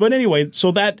everything else. But anyway, so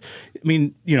that, I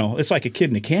mean, it's like a kid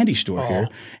in a candy store here.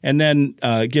 And then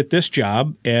get this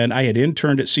job, and I had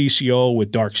interned at CCO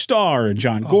with Dark Star and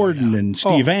John Gordon and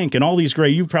Steve Ank and all these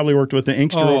great. You probably worked with the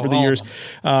Inkster over the years,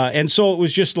 and so it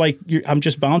was just like I'm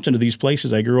just bouncing to these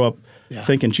places. I grew up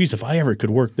thinking, geez, if I ever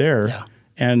could work there. Yeah.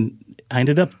 And I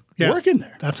ended up working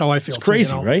there. That's how I feel. It's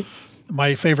crazy, right?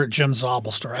 My favorite Jim Zabel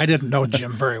story. I didn't know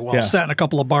Jim very well. Sat in a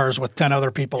couple of bars with 10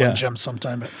 other people and Jim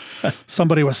sometime. But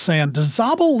somebody was saying, does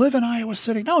Zabel live in Iowa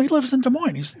City? No, he lives in Des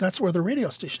Moines. That's where the radio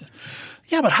station is.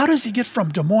 Yeah, but how does he get from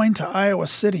Des Moines to Iowa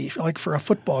City, like for a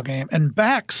football game, and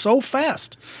back so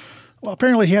fast? Well,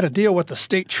 apparently he had a deal with the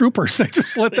state troopers. They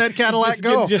just let that Cadillac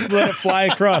go. Just let it fly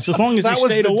across as long as he stayed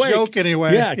awake. That was the joke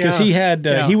anyway. Yeah, because he had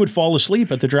he would fall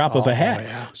asleep at the drop of a hat.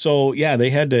 Yeah. So he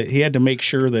had to make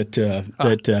sure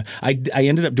that I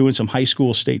ended up doing some high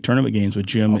school state tournament games with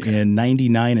Jim in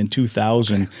 '99 and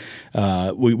 2000.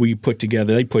 They put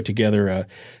together a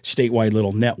statewide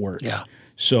little network. Yeah.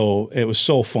 So it was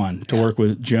so fun to work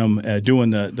with Jim doing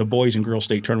the boys and girls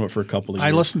state tournament for a couple of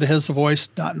years. I listened to his voice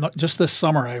not just this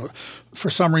summer.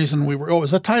 For some reason it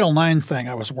was a Title IX thing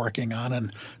I was working on,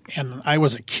 and I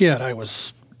was a kid. I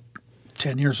was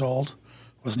 10 years old.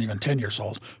 Wasn't even 10 years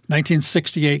old.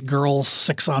 1968 girls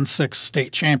 6-on-6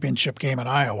 state championship game in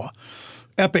Iowa.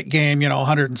 Epic game,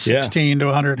 116 to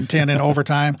 110 in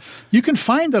overtime. You can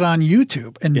find it on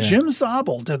YouTube. And Jim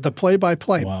Zabel did the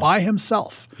play-by-play by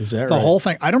himself. Is that right? The whole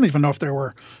thing. I don't even know if there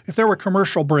were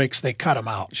commercial breaks, they cut them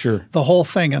out. Sure. The whole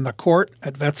thing in the court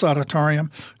at Vets Auditorium,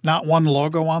 not one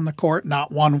logo on the court,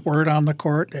 not one word on the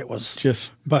court. It was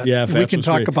just. But we can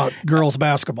talk about girls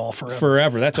basketball forever.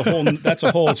 Forever. That's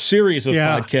a whole series of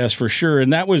podcasts for sure.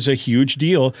 And that was a huge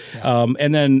deal. Yeah.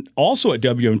 And then also at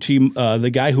WMT, the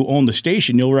guy who owned the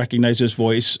station, you'll recognize his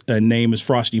voice and name is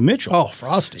Frosty Mitchell. Oh,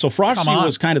 Frosty. So Frosty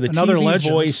was kind of the Another TV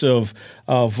legend. Voice of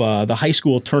the high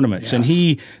school tournaments. Yes.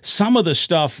 And some of the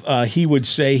stuff he would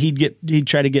say, he'd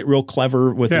try to get real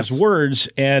clever with his words.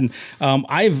 And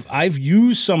I've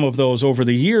used some of those over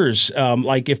the years.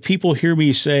 Like if people hear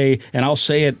me say, and I'll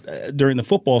say it during the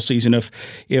football season,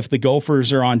 if the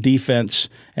Gophers are on defense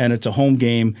and it's a home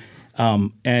game,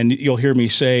 and you'll hear me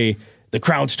say, the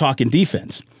crowd's talking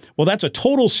defense. Well, that's a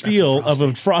total steal of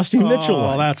a Frosty Mitchell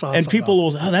line. That's awesome. And people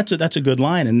will, that's a good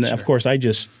line. And of course, I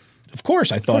just Of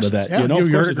course, I thought of that. Yeah, you know,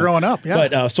 you heard it growing up. Yeah.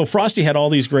 But so Frosty had all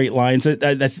these great lines. You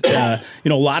know,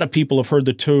 a lot of people have heard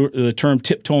the term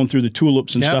tiptoeing through the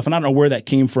tulips and stuff, and I don't know where that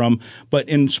came from. But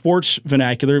in sports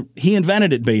vernacular, he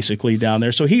invented it basically down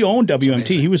there. So he owned WMT.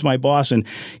 He was my boss, and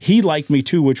he liked me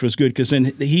too, which was good because then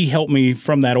he helped me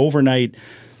from that overnight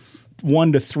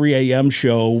 1 to 3 a.m.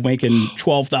 show, making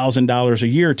 $12,000 a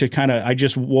year to I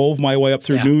just wove my way up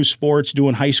through news, sports,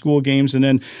 doing high school games, and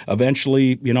then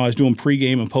eventually, you know, I was doing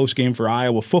pregame and postgame for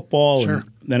Iowa football. Sure.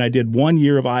 And then I did 1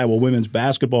 year of Iowa women's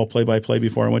basketball play-by-play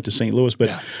before I went to St. Louis.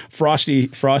 But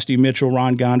Frosty Mitchell,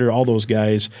 Ron Gonder, all those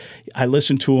guys, I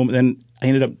listened to them, and then I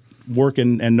ended up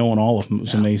working and knowing all of them. It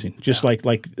was amazing. Just like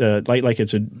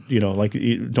it's a, you know, like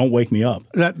don't wake me up.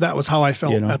 That was how I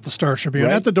felt at the Star Tribune,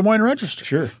 right? At the Des Moines Register.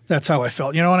 Sure. That's how I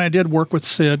felt. You know, and I did work with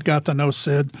Sid, got to know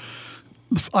Sid.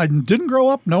 I didn't grow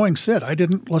up knowing Sid. I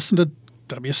didn't listen to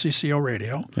WCCO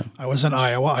radio. Yeah. I was in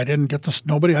Iowa. I didn't get I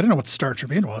didn't know what the Star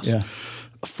Tribune was. Yeah.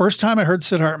 First time I heard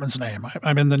Sid Hartman's name,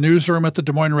 I'm in the newsroom at the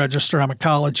Des Moines Register. I'm a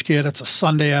college kid. It's a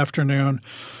Sunday afternoon.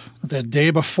 The day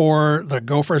before, the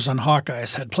Gophers and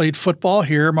Hawkeyes had played football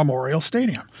here at Memorial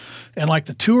Stadium. And like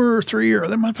the 2 or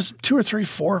 3,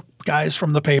 4 guys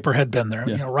from the paper had been there,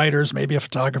 you know, writers, maybe a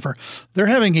photographer. They're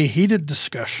having a heated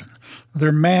discussion.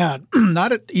 They're mad,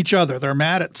 not at each other. They're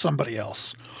mad at somebody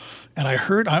else. And I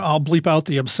heard, I'll bleep out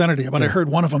the obscenity, but I heard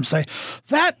one of them say,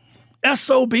 "That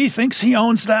SOB thinks he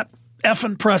owns that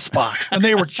effing press box." And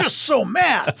they were just so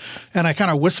mad. And I kind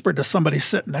of whispered to somebody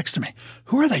sitting next to me,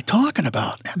 "Who are they talking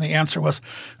about?" And the answer was,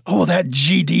 "Oh, that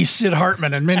GD Sid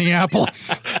Hartman in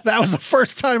Minneapolis." That was the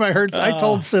first time I heard. I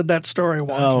told Sid that story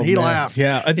once, and he laughed.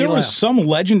 Yeah, there was some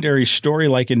legendary story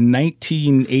like in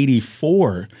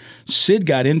 1984. Sid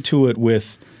got into it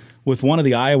with one of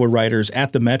the Iowa writers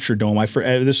at the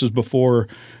Metrodome. This was before.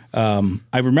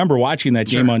 I remember watching that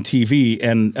game on TV,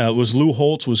 and it was Lou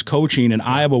Holtz was coaching, and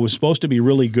Iowa was supposed to be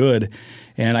really good.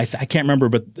 And I can't remember,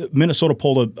 but Minnesota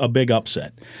pulled a big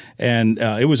upset, and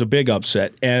it was a big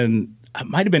upset. And it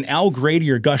might have been Al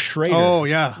Grady or Gus Schrader. Oh,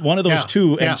 yeah. One of those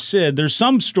two. And Sid, there's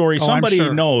some story, somebody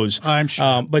knows. I'm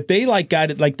sure. But they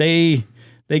got it,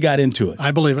 they got into it.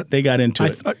 I believe it. They got into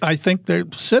it. I think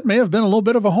Sid may have been a little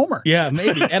bit of a homer. Yeah,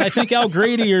 maybe. And I think Al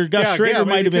Grady or Gus Schrader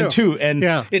might have been too. And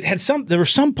it had there was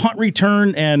some punt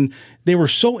return, and they were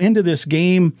so into this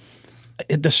game.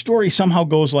 The story somehow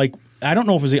goes like, I don't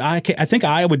know if it was I think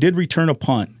Iowa did return a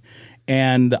punt.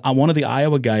 And one of the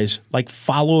Iowa guys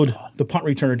followed the punt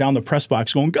returner down the press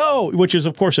box going, "Go," which is,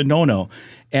 of course, a no-no.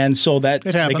 And so that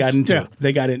they got into it.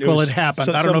 They got into it. Well, it happened.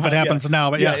 I don't know if it happens now,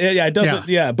 but it doesn't.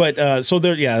 Yeah, but so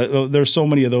there's so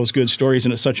many of those good stories,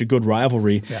 and it's such a good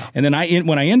rivalry. Yeah. And then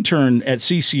when I interned at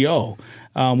CCO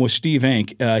with Steve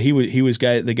Enck, he was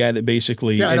the guy that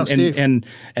basically and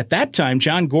at that time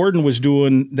John Gordon was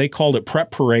doing. They called it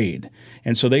Prep Parade.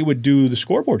 And so they would do the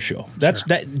scoreboard show.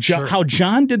 How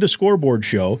John did the scoreboard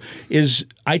show is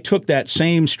I took that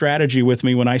same strategy with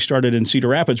me when I started in Cedar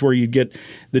Rapids, where you'd get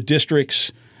the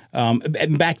districts.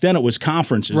 And back then it was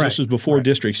conferences. Right. This was before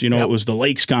districts. You know, it was the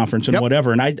Lakes Conference and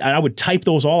whatever. And I would type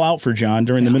those all out for John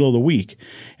during the middle of the week,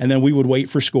 and then we would wait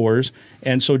for scores.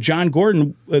 And so John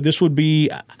Gordon, this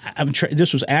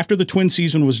was after the Twin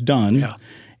season was done. Yeah.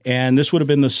 And this would have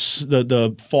been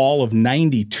the fall of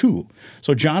 '92.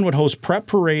 So John would host Prep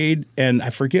Parade, and I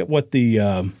forget what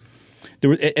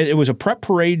it was a Prep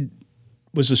Parade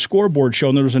was the scoreboard show,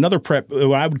 and there was another prep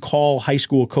where I would call high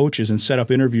school coaches and set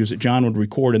up interviews that John would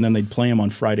record, and then they'd play them on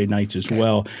Friday nights as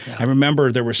well. Yeah. I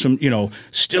remember there were some,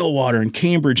 Stillwater and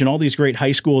Cambridge and all these great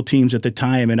high school teams at the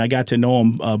time, and I got to know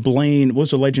them. Blaine, what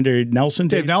was the legendary Nelson?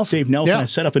 Dave Nelson. Dave Nelson. Yeah. I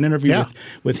set up an interview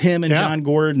with him and John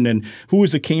Gordon, and who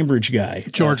was the Cambridge guy?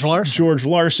 George Larson. George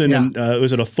Larson, and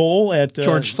was it a Thole at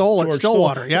George Thole at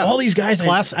Stillwater? Yeah, so all these guys,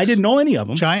 I didn't know any of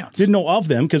them. Giants. Didn't know of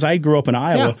them because I grew up in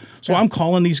Iowa. Yeah. So I'm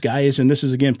calling these guys, and this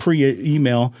is again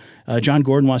pre-email. John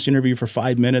Gordon wants to interview for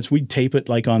 5 minutes. We'd tape it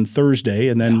like on Thursday,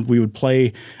 and then we would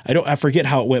play. I forget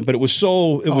how it went, but it was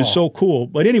so cool.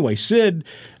 But anyway, Sid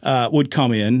would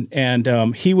come in,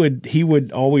 and he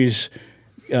would always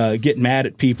get mad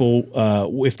at people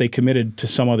if they committed to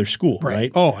some other school,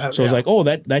 right? So it was like,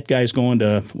 that guy's going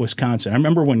to Wisconsin. I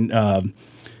remember when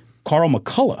Carl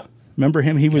McCullough. Remember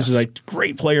him? He was like a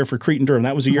great player for Cretin-Durham.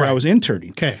 That was the year I was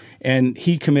interning. Okay. And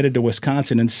he committed to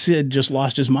Wisconsin, and Sid just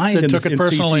lost his mind. Sid took it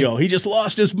personally. CCO. He just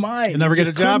lost his mind. He'll never get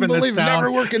a job in this town.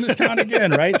 Never work in this town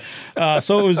again, right?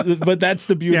 So it was, but that's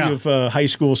the beauty of high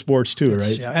school sports too,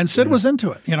 right? Yeah. And Sid was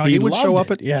into it. He would show up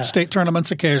at state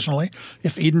tournaments occasionally.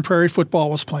 If Eden Prairie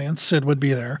football was playing, Sid would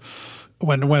be there.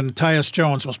 When Tyus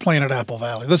Jones was playing at Apple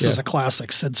Valley. This is a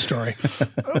classic Sid story.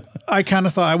 I kind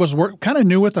of thought I was kind of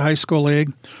new at the high school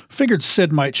league. Figured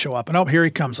Sid might show up, and here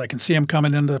he comes. I can see him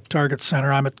coming into Target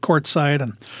Center. I'm at courtside,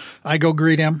 and I go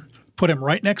greet him, put him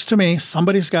right next to me.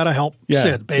 Somebody's got to help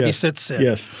Sid, babysit Sid.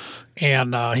 Yes.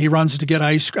 And he runs to get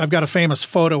ice. I've got a famous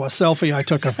photo, a selfie I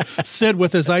took of Sid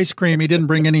with his ice cream. He didn't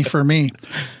bring any for me.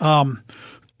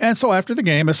 And so after the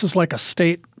game, this is like a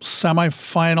state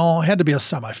semifinal. It had to be a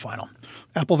semifinal.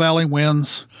 Apple Valley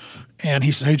wins. And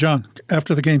he said, hey, John,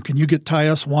 after the game, can you get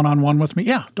Tyus one-on-one with me?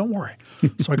 Yeah, don't worry.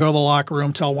 So I go to the locker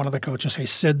room, tell one of the coaches, hey,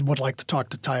 Sid would like to talk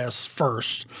to Tyus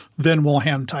first. Then we'll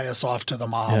hand Tyus off to the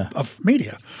mob of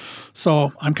media.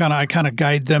 So I kind of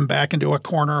guide them back into a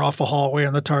corner off a hallway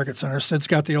in the Target Center. Sid's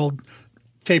got the old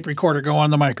tape recorder going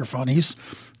on the microphone. He's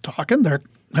talking. They're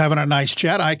having a nice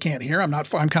chat. I can't hear. I'm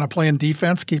kind of playing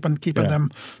defense, keeping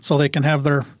them so they can have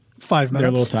their 5 minutes.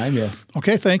 Their little time, yeah.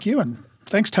 Okay, thank you. And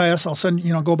thanks, Tyus. I'll send,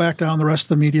 go back down. The rest of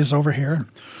the media's over here. And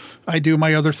I do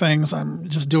my other things. I'm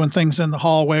just doing things in the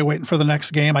hallway, waiting for the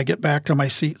next game. I get back to my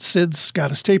seat. Sid's got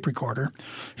his tape recorder.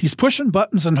 He's pushing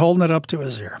buttons and holding it up to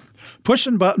his ear.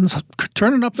 Pushing buttons,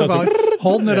 turning up the volume,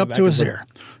 holding it up to his ear.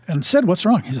 And Sid, what's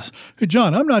wrong? He says, hey,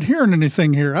 John, I'm not hearing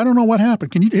anything here. I don't know what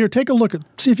happened. Can you take a look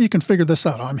see if you can figure this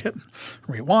out? I'm hitting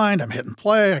rewind. I'm hitting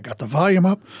play. I got the volume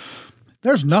up.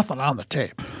 There's nothing on the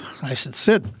tape. I said,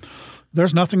 Sid,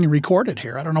 there's nothing recorded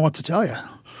here. I don't know what to tell you.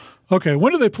 Okay,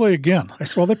 when do they play again? I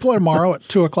said, well, they play tomorrow at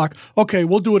 2 o'clock. Okay,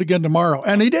 we'll do it again tomorrow.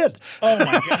 And he did. Oh,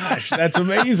 my gosh. That's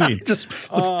amazing.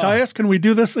 Tyus, can we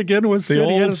do this again with Sid? The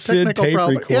old Sid tape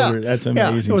recorder. Yeah, that's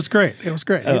amazing. Yeah, it was great.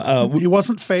 He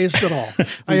wasn't phased at all.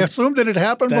 I assumed it had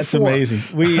happened before. That's amazing.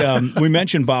 We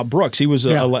mentioned Bob Brooks. He was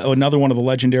another one of the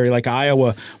legendary, like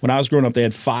Iowa. When I was growing up, they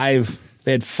had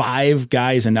five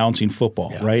guys announcing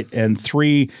football, right? And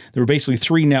there were basically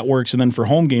 3 networks, and then for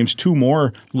home games, 2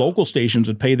 more local stations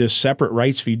would pay this separate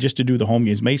rights fee just to do the home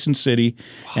games, Mason City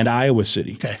and Iowa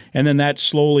City. Okay. And then that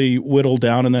slowly whittled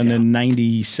down, and then in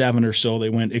 97 or so, they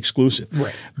went exclusive.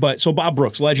 Right. But so Bob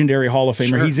Brooks, legendary Hall of Famer,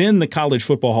 Sure. He's in the College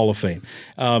Football Hall of Fame.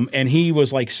 And he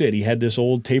was like Sid. He had this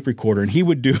old tape recorder, and he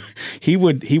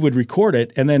would record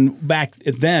it, and then back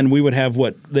then we would have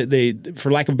what they,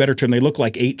 for lack of a better term, they looked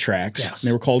like 8 tracks. Yes. And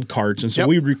they were called carts, and so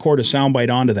we'd record a soundbite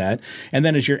onto that. And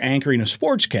then as you're anchoring a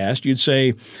sportscast, you'd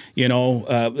say,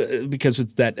 because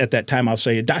at that time I'll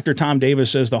say, Dr. Tom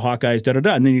Davis says the Hawkeyes,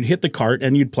 da-da-da, and then you'd hit the cart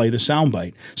and you'd play the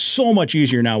soundbite. So much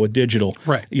easier now with digital.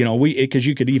 Right. Because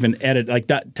you could even edit. Like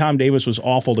Tom Davis was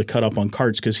awful to cut up on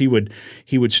carts because he would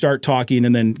start talking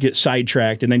and then get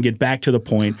sidetracked and then get back to the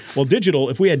point. Well, digital,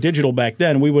 if we had digital back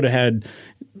then, we would have had,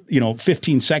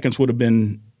 15 seconds would have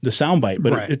been the soundbite,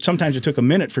 but sometimes it took a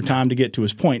minute for Tom to get to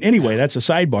his point. Anyway, that's a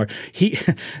sidebar.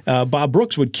 Bob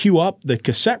Brooks would cue up the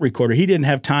cassette recorder. He didn't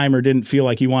have time or didn't feel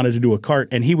like he wanted to do a cart,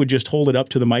 and he would just hold it up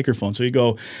to the microphone. So he'd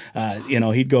go,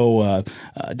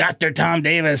 Dr. Tom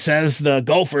Davis says the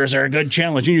Gophers are a good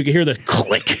challenge. And you could hear the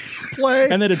click. Play.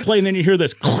 And then it'd play, and then you'd hear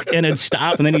this click, and it'd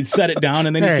stop, and then he'd set it down,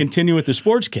 and then he'd continue with the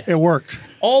sportscast. It worked.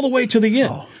 All the way to the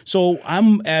end. Oh. So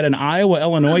I'm at an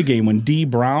Iowa-Illinois game when D.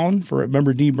 Brown,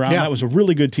 remember D. Brown? Yeah. That was a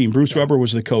really good team. Bruce Weber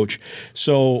was the coach.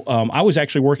 So I was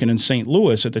actually working in St.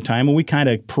 Louis at the time, and we kind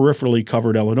of peripherally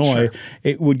covered Illinois. Sure.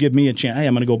 It would give me a chance. Hey,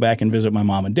 I'm going to go back and visit my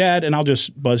mom and dad, and I'll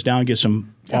just buzz down and get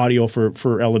some audio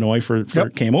for Illinois for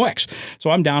KMOX.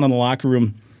 So I'm down in the locker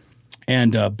room.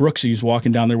 And Brooksy's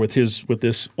walking down there with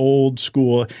this old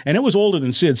school, and it was older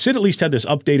than Sid. Sid at least had this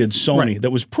updated Sony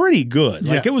that was pretty good.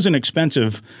 Like it was an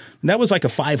expensive. That was like a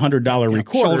 $500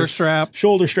 recorder.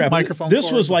 Shoulder strap. Microphone.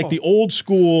 This was like the old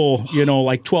school,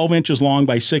 like 12 inches long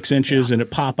by 6 inches, and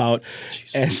it pop out.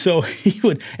 Jeez. And so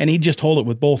he'd just hold it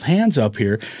with both hands up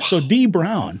here. Wow. So D.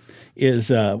 Brown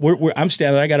is I'm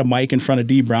standing there. I got a mic in front of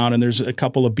D. Brown, and there's a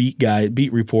couple of beat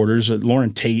reporters.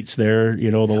 Lauren Tate's there,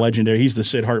 the legendary. He's the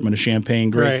Sid Hartman of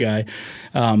Champaign, great guy,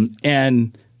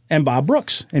 and Bob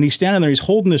Brooks, and he's standing there. He's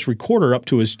holding this recorder up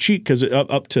to his cheek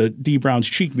up to D. Brown's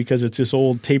cheek because it's this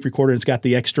old tape recorder. And it's got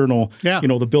the external,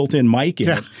 the built-in mic in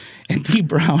it. And D.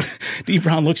 Brown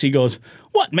looks. He goes,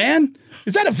 "What, man?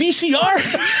 Is that a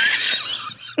VCR?"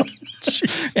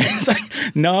 And it's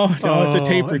like, no, it's a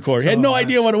tape recorder. He had no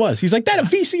idea what it was. He's like, that a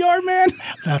VCR, man?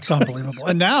 That's unbelievable.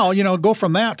 And now, go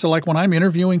from that to like when I'm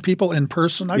interviewing people in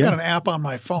person, I've got an app on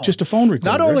my phone. Just a phone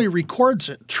recorder. Not only records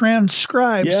it,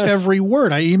 transcribes every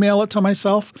word. I email it to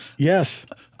myself. Yes.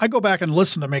 I go back and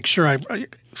listen to make sure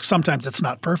sometimes it's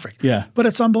not perfect. Yeah. But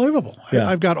it's unbelievable. Yeah.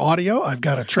 I've got audio. I've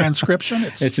got a transcription.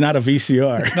 It's not a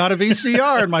VCR. It's not a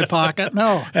VCR in my pocket.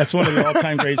 No. That's one of the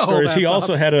all-time great stories. He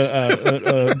also had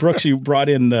a Brooks, he brought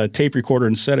in the tape recorder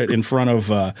and set it in front of,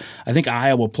 I think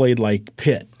Iowa played like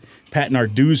Pitt. Pat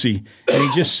Narduzzi, and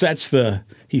he just sets the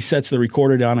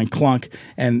recorder down and clunk,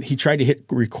 and he tried to hit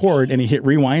record and he hit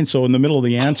rewind. So in the middle of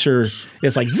the answer,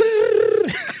 it's like,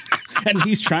 and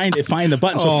he's trying to find the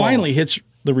button. So finally hits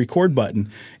the record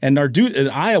button. And Narduzzi in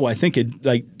Iowa, I think it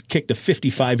kicked a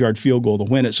 55-yard field goal to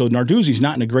win it. So Narduzzi's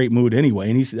not in a great mood anyway,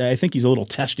 and I think he's a little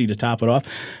testy to top it off.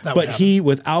 But he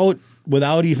without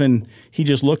even he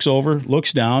just looks over,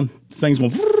 looks down, things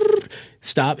go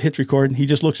stop, hits record, and he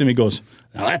just looks at me and goes,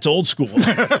 "Now that's old school."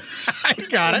 He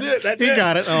got it. He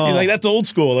got it. He's like, "That's old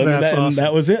school," and, awesome. And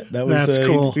that was it. That was that's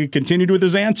cool. He continued with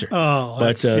his answer.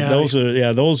 But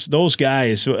those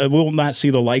guys, we'll not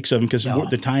see the likes of them because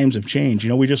the times have changed.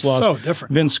 We just lost so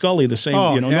different. Vin Scully. The same.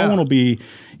 No one will be.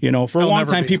 For a long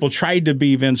time, people tried to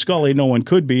be Vin Scully. No one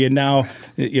could be, and now,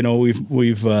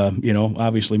 we've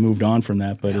obviously moved on from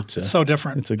that. But it's so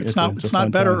different. It's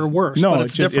not better or worse. No, but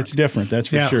it's different. It's different. That's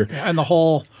for sure. Yeah. And the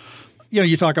whole,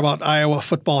 you talk about Iowa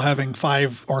football having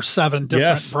 5 or 7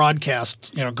 different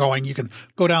broadcasts, going. You can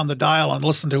go down the dial and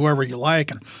listen to whoever you like,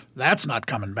 and that's not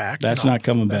coming back. That's not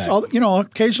coming back.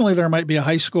 Occasionally there might be a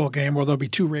high school game where there'll be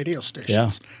 2 radio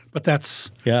stations, but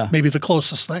that's maybe the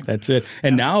closest thing. That's it.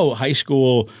 And now high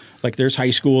school, there's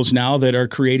high schools now that are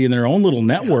creating their own little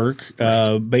network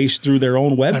based through their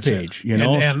own webpage.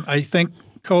 And I think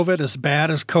COVID, as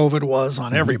bad as COVID was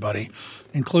on everybody,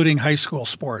 including high school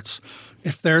sports,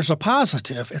 if there's a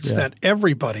positive, it's that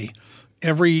everybody,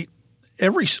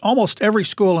 almost every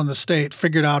school in the state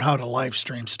figured out how to live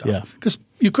stream stuff because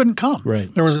you couldn't come.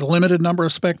 Right. There was a limited number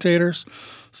of spectators.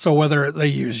 So whether they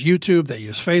use YouTube, they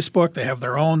use Facebook, they have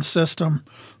their own system.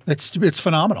 It's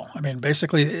phenomenal. I mean,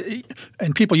 basically,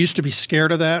 and people used to be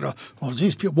scared of that. Well,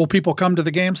 geez, will people come to the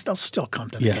games? They'll still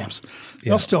come to the games.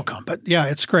 They'll still come. But,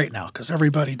 it's great now because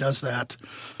everybody does that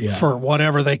for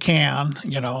whatever they can.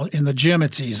 In the gym,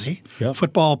 it's easy. Yep.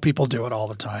 Football, people do it all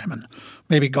the time. And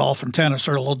maybe golf and tennis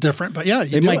are a little different. But,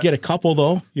 they might get a couple,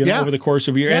 though, over the course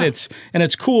of a year. Yeah. And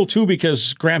it's cool, too,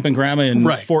 because Grandpa and Grandma in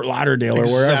Fort Lauderdale or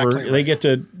wherever, they get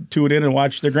to tune in and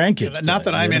watch their grandkids. Not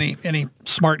that I'm any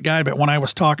smart guy, but when I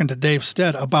was talking to Dave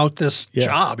Stead about this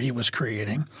job he was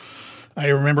creating, I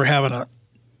remember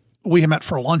we met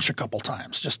for lunch a couple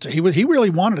times. He really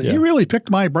wanted it. He really picked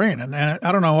my brain, and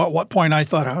I don't know at what point I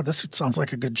thought, this sounds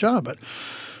like a good job, but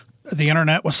the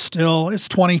internet was it's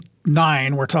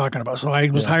 29 we're talking about. So I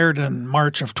was hired in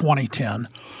March of 2010.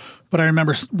 But I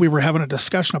remember we were having a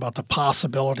discussion about the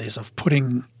possibilities of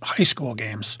putting high school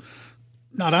games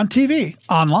not on TV,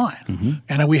 online. Mm-hmm.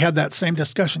 And we had that same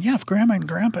discussion. If Grandma and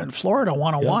Grandpa in Florida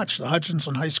want to watch the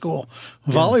Hutchinson High School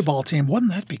volleyball team,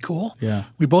 wouldn't that be cool? Yeah.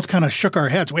 We both kind of shook our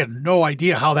heads. We had no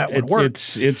idea how that would work.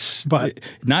 But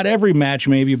not every match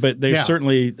maybe, but there's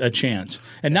certainly a chance.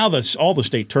 And now all the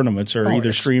state tournaments are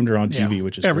either streamed or on TV,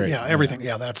 which is great. Yeah, everything.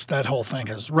 Yeah, that whole thing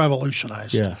has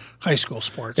revolutionized high school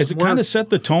sports. Has it kind of set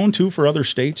the tone, too, for other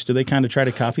states? Do they kind of try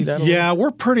to copy that? Yeah,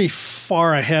 we're pretty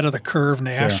far ahead of the curve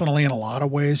nationally in a lot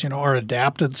of ways. Our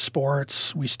adapted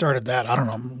sports, we started that, I don't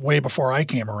know, way before I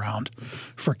came around.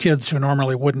 For kids who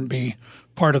normally wouldn't be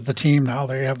part of the team, now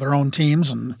they have their own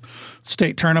teams, and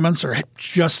state tournaments are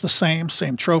just the same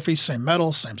trophies, same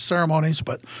medals, same ceremonies.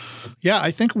 But,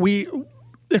 I think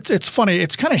it's funny.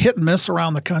 It's kind of hit and miss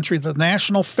around the country. The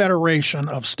National Federation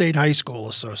of State High School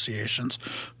Associations,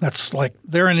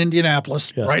 they're in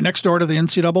Indianapolis, right next door to the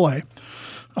NCAA.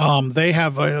 They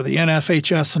have the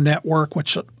NFHS network,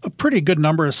 which a pretty good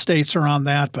number of states are on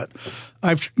that. But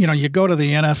you go to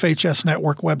the NFHS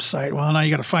network website. Well, now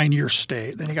you got to find your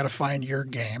state, then you got to find your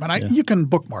game, and you can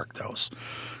bookmark those.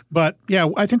 But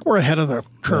I think we're ahead of the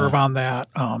curve on that.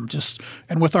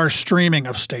 And with our streaming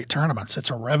of state tournaments, it's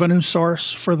a revenue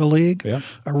source for the league. Yeah.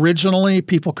 Originally,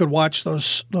 people could watch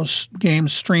those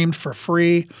games streamed for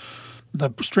free.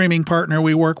 The streaming partner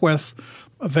we work with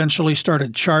eventually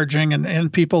started charging,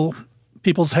 and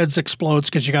people's heads explodes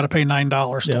because you got to pay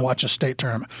 $9 to watch a state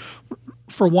tournament.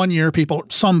 For 1 year,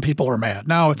 some people are mad.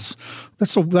 Now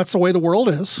that's the way the world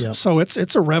is. Yep. So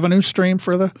it's a revenue stream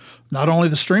for not only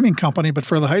the streaming company but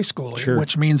for the high school league,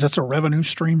 which means it's a revenue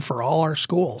stream for all our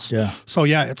schools. Yeah. So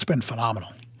it's been phenomenal.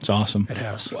 It's awesome. It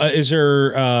has. Is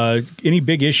there any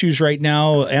big issues right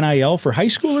now, NIL for high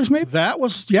schoolers maybe? That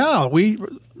was, we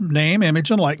name,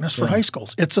 image, and likeness for high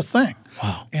schools. It's a thing.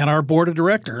 Wow. And our board of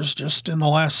directors, just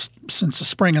since the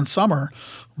spring and summer,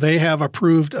 they have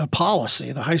approved a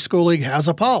policy. The high school league has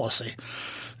a policy.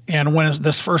 And when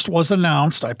this first was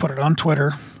announced, I put it on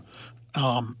Twitter.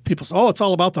 People say, it's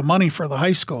all about the money for the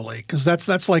high school league, because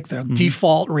that's like the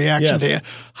default reaction to it.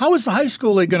 How is the high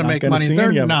school league going to make money?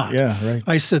 They're not. Yeah, right.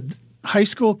 I said, high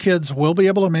school kids will be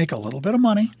able to make a little bit of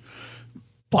money,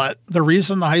 But the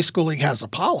reason the high school league has a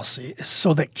policy is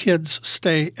so that kids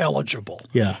stay eligible.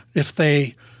 Yeah.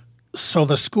 So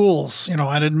the schools, and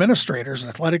administrators,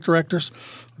 athletic directors,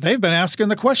 they've been asking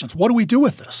the questions. What do we do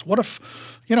with this? What if,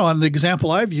 and the example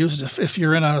I've used, if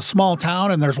you're in a small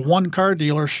town and there's one car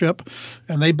dealership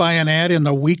and they buy an ad in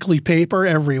the weekly paper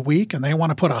every week and they want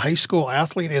to put a high school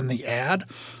athlete in the ad,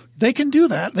 they can do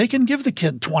that. They can give the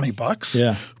kid $20.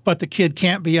 Yeah. But the kid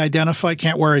can't be identified,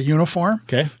 can't wear a uniform.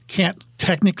 Okay. Can't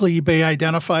technically be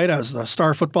identified as the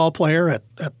star football player at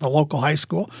the local high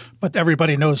school, but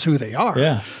everybody knows who they are.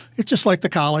 Yeah. It's just like the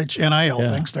college NIL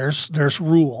things. There's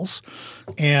rules.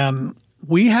 And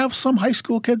we have some high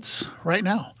school kids right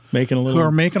now who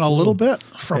are making a little bit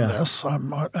from this.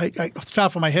 Off the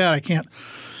top of my head, I can't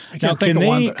think of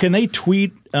one. Can they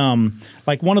tweet?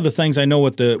 Like one of the things I know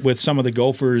with some of the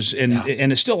Gophers, and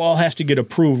it still all has to get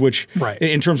approved. Which,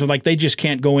 in terms of like, they just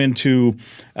can't go into,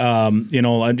 I'm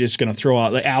just going to throw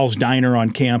out the Al's Diner on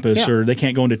campus, or they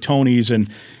can't go into Tony's and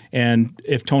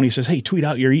if Tony says, "Hey, tweet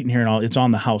out you're eating here," and it's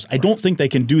on the house. I don't think they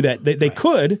can do that. They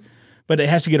could, but it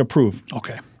has to get approved.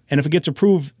 Okay. And if it gets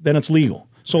approved, then it's legal.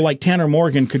 So like Tanner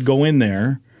Morgan could go in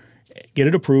there, get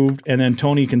it approved, and then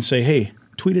Tony can say, "Hey,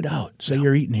 tweet it out. Say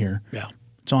you're eating here. Yeah.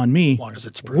 It's on me." As long as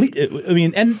it's approved.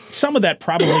 And some of that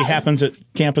probably happens at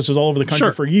campuses all over the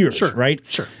country for years, right?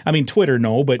 Sure. I mean, Twitter,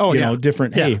 no, but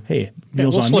different. Yeah. Hey,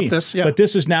 meals we'll on slip me. this, yeah. But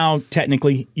this is now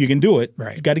technically you can do it.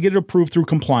 Right. You got to get it approved through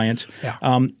compliance.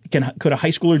 Yeah. Could a high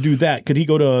schooler do that? Could he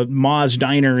go to Ma's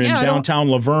Diner in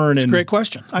downtown Laverne? It's a great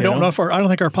question. I don't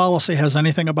think our policy has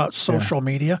anything about social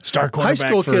media. Star high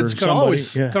school kids could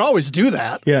always do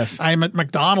that. Yes. I'm at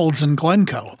McDonald's in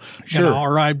Glencoe,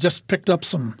 or I just picked up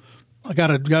I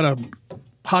got a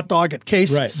hot dog at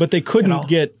Casey's. Right, but they couldn't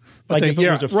get. Like if it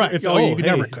was you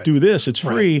never could do this, it's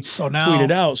free. Right. So now tweet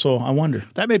it out. So I wonder.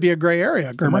 That may be a gray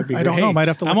area, Grimmer. I don't know. Might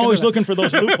have to. I'm always looking for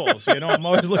those loopholes. I'm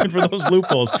always looking for those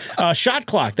loopholes. Shot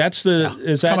clock.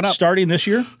 Is that starting this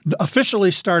year? Officially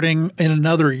starting in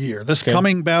another year. This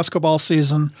coming basketball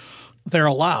season, they're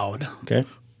allowed. Okay.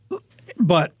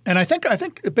 And I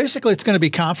think basically it's going to be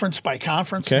conference by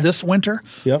conference this winter.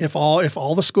 Yep. If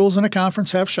all the schools in a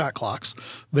conference have shot clocks,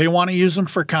 they want to use them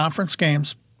for conference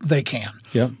games, they can.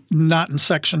 Yep. Not in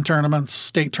section tournaments,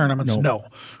 state tournaments, no.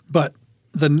 But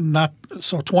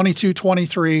 22,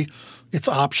 23, it's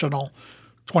optional.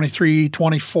 23,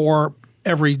 24,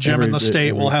 every gym in the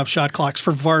state will have shot clocks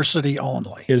for varsity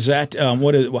only. Is that how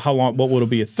long? What would it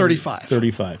be? 35.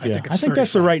 35. I think I think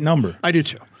that's the right number. I do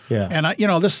too. Yeah.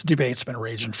 And this debate's been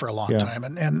raging for a long time,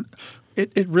 and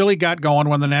it really got going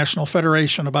when the National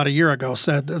Federation about a year ago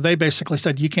basically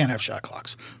said you can't have shot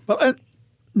clocks. But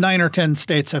 9 or 10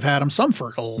 states have had them, some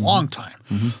for a long time.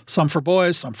 Mm-hmm. Some for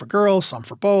boys, some for girls, some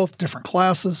for both, different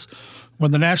classes.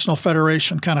 When the National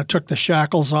Federation kind of took the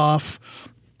shackles off,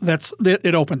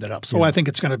 it opened it up. So I think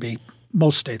it's going to be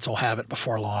most states will have it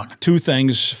before long. Two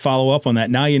things follow up on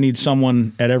that. Now you need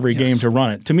someone at every game to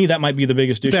run it. To me, that might be the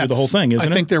biggest issue of the whole thing, isn't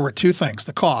it? I think there were two things.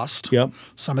 The cost. Yep.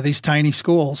 Some of these tiny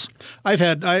schools. What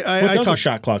does a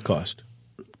shot clock cost?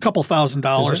 Couple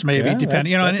 $1,000 maybe,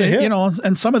 depending.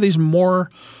 And some of these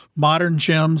more modern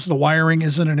gyms, the wiring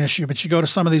isn't an issue. But you go to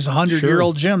some of these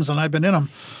 100-year-old gyms, and I've been in them.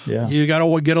 Yeah. You got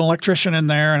to get an electrician in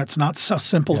there, and it's not a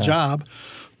simple job.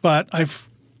 But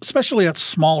especially at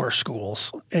smaller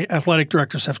schools, athletic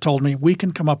directors have told me we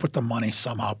can come up with the money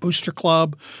somehow. Booster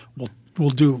Club,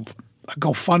 we'll do a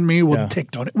GoFundMe. We'll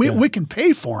take donations. We can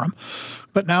pay for them.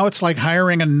 But now it's like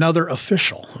hiring another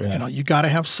official. Yeah. You got to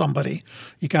have somebody.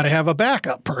 You got to have a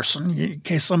backup person in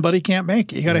case somebody can't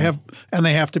make it. You got to have, and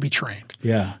they have to be trained.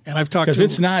 Yeah. And I've talked because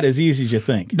it's not as easy as you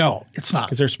think. No, it's not.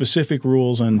 Because there's specific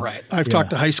rules and I've talked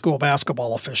to high school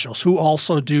basketball officials who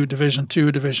also do Division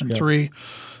II, Division III.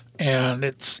 And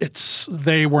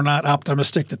they were not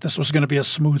optimistic that this was going to be a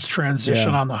smooth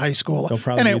transition on the high school,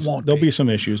 and it won't. There'll be some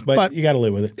issues, but you got to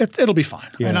live with it. It'll be fine.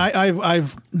 Yeah. And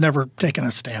I've never taken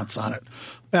a stance on it.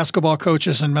 Basketball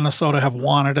coaches in Minnesota have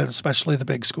wanted it, especially the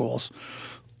big schools.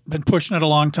 Been pushing it a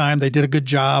long time. They did a good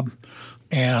job,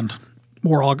 and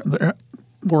we're all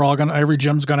going to, every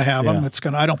gym's going to have them.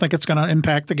 I don't think it's going to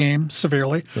impact the game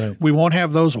severely. Right. We won't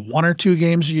have those 1 or 2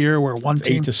 games a year where one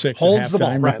team holds the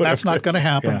ball. Right. That's not going to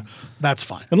happen. Yeah. That's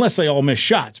fine. Unless they all miss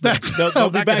shots.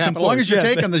 They'll be back and forth. As long as you're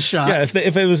taking the shot. Yeah,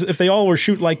 if they all were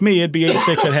shooting like me, it'd be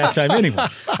 8-6 at halftime anyway.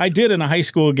 I did in a high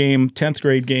school game, 10th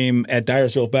grade game at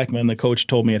Dyersville Beckman, the coach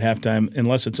told me at halftime,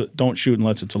 don't shoot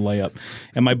unless it's a layup.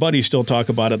 And my buddies still talk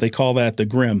about it. They call that the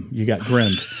Grimm. You got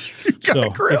grimmed.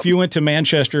 So if you went to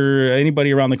Manchester,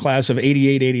 anybody around the class of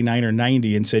 88, 89, or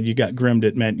 90 and said you got grimmed,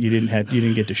 it meant you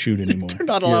didn't get to shoot anymore. They're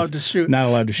not allowed to shoot. Not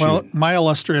allowed to shoot. Well, my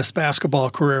illustrious basketball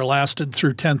career lasted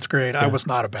through 10th grade. I was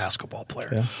not a basketball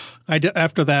player. Yeah.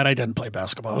 After that, I didn't play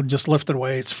basketball. I just lifted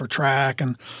weights for track.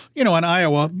 And, in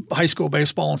Iowa, high school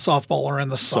baseball and softball are in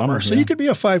the summer. So you could be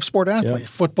a 5-sport athlete. Yeah.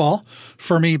 Football,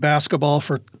 for me, basketball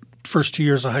for first 2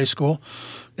 years of high school.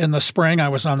 In the spring, I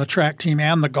was on the track team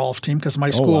and the golf team because my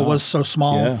school was so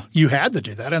small. Yeah. You had to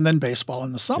do that, and then baseball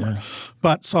in the summer. Yeah.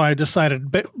 But so I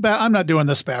decided I'm not doing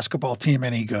this basketball team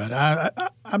any good.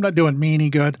 I'm not doing me any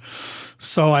good.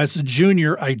 So as a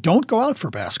junior, I don't go out for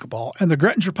basketball, and the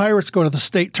Grettinger Pirates go to the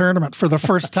state tournament for the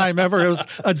first time ever. It was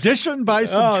addition by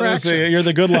subtraction. You're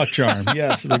the good luck charm.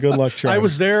 Yes, the good luck charm. I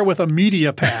was there with a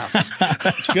media pass.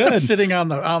 That's good. Sitting on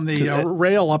the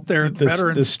rail up there.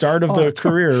 The start of the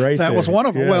career, right? That was one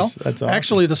of them. Yes, well,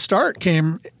 actually, the start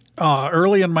came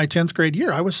early in my 10th grade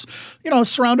year. I was,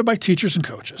 surrounded by teachers and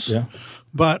coaches. Yeah.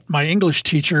 But my English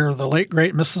teacher, the late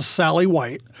great Mrs. Sally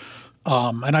White.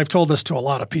 And I've told this to a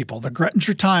lot of people. The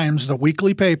Grettinger Times, the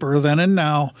weekly paper, then and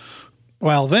now,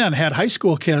 then had high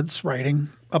school kids writing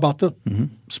about the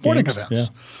sporting events. Yeah.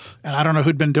 And I don't know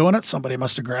who'd been doing it. Somebody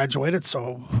must have graduated.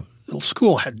 So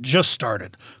school had just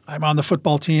started. I'm on the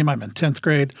football team. I'm in 10th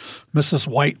grade. Mrs.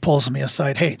 White pulls me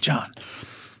aside. Hey, John,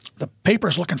 the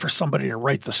paper's looking for somebody to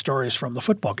write the stories from the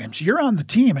football games. You're on the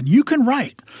team, and you can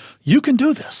write. You can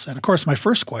do this. And, of course, my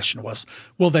first question was,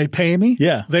 will they pay me?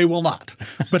 Yeah. They will not.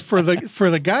 But for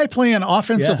the guy playing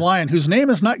offensive line, whose name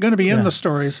is not going to be in the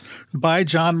stories, by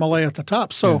John Millay at the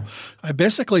top. So I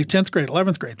basically, 10th grade,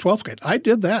 11th grade, 12th grade, I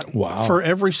did that for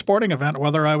every sporting event,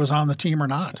 whether I was on the team or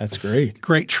not. That's great.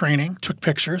 Great training. Took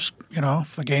pictures,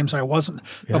 of the games I wasn't.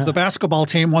 Of the basketball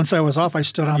team, once I was off, I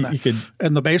stood on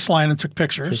in the baseline and took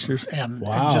pictures.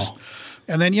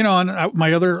 And then,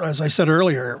 my other, as I said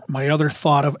earlier, my other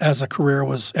thought as a career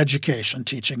was education,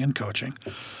 teaching and coaching.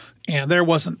 And there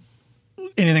wasn't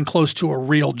anything close to a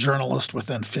real journalist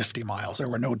within 50 miles. There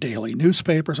were no daily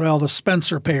newspapers. Well, the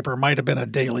Spencer paper might have been a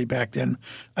daily back then.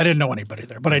 I didn't know anybody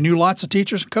there, but I knew lots of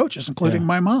teachers and coaches, including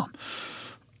my mom.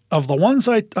 Of the ones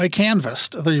I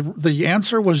canvassed, the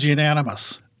answer was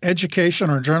unanimous.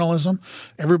 Education or journalism,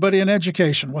 everybody in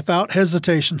education without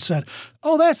hesitation said,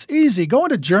 oh, that's easy. Go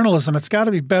into journalism. It's got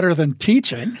to be better than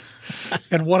teaching.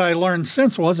 And what I learned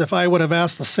since was if I would have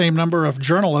asked the same number of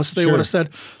journalists, they would have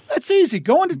said, that's easy.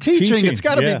 Go into teaching. It's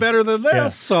got to be better than this. Yeah.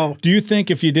 So, do you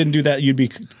think if you didn't do that, you'd be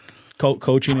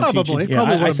coaching and teaching? Probably.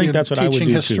 I think that's what I would do too.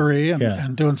 Teaching history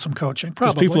and doing some coaching.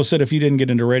 Probably. People said, if you didn't get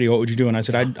into radio, what would you do? And I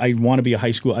said, I'd want to be a high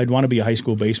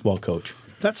school baseball coach.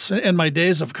 That's in my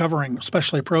days of covering,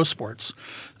 especially pro sports.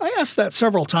 I asked that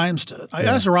several times. I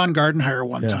asked Ron Gardenhire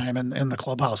one time in the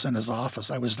clubhouse in his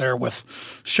office. I was there with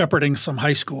shepherding some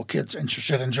high school kids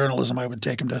interested in journalism. I would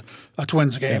take them to a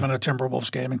Twins game and a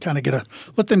Timberwolves game and kind of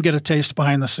let them get a taste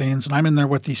behind the scenes. And I'm in there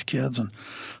with these kids, and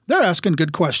they're asking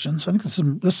good questions. I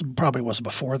think this probably was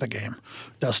before the game.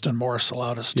 Dustin Morris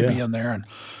allowed us to be in there.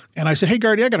 And I said, hey,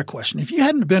 Gardy, I got a question. If you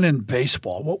hadn't been in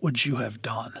baseball, what would you have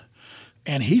done?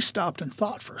 And he stopped and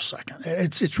thought for a second.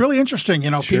 It's really interesting,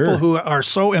 people who are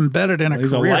so embedded in a career.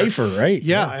 He's a lifer, right?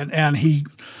 Yeah. And he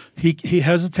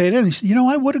hesitated and he said,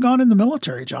 I would have gone in the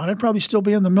military, John. I'd probably still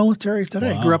be in the military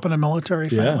today. Wow. Grew up in a military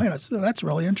family. That's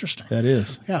really interesting. That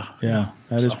is. Yeah.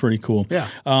 That is pretty cool. Yeah.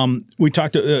 We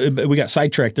talked. We got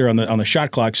sidetracked there on the shot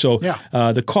clock. So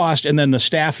the cost and then the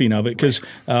staffing of it, because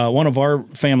one of our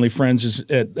family friends is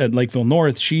at Lakeville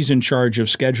North. She's in charge of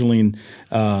scheduling.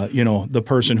 The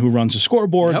person who runs the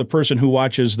scoreboard, the person who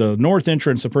watches the north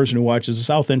entrance, the person who watches the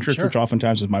south entrance, which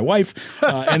oftentimes is my wife,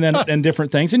 and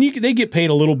different things. And they get paid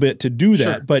a little bit to do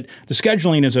that, but the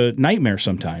scheduling is a nightmare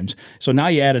sometimes. So now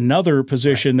you add another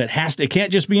position that it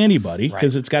can't just be anybody,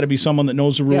 because it's got to be someone that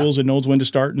knows the rules and knows when to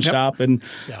start and stop, and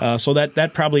so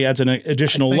that probably adds an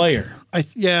additional layer. I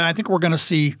think we're going to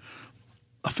see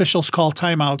officials call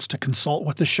timeouts to consult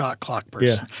with the shot clock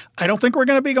person. Yeah. I don't think we're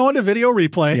going to be going to video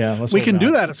replay. Yeah, we can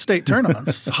do that at state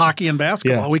tournaments, hockey and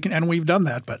basketball. We can, and we've done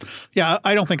that. But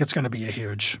I don't think it's going to be a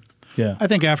huge. Yeah, I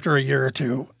think after a year or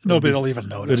two, nobody will even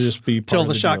notice. It'll just be till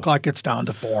the shot clock gets down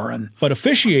to 4. But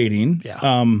officiating,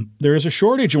 there is a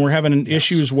shortage, and we're having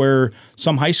issues where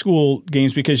some high school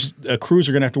games, because crews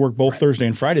are going to have to work both Thursday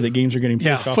and Friday, the games are getting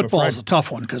pushed off. Football is a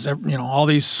tough one because all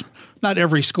these. Not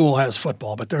every school has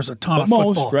football, but there's a ton of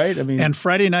football. Right? I mean, and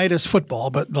Friday night is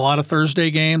football, but a lot of Thursday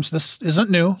games. This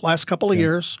isn't new. Last couple of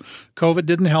years, COVID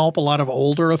didn't help. A lot of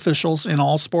older officials in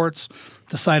all sports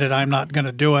decided I'm not going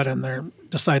to do it, and they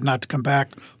decided not to come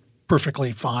back.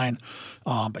 Perfectly fine.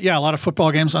 But a lot of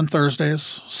football games on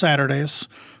Thursdays, Saturdays.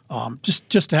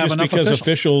 Just to have Just enough because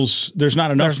officials. there's not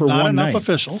enough for one night. There's not enough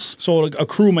officials. So a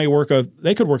crew may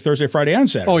they could work Thursday, Friday, and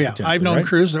Saturday. Oh yeah, I've known right?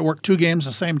 crews that work 2 games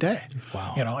the same day.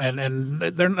 Wow. And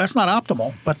that's not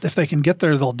optimal, but if they can get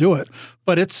there, they'll do it.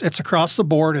 But it's across the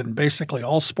board in basically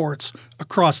all sports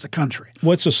across the country.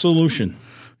 What's the solution?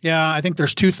 Yeah, I think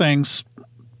there's 2 things.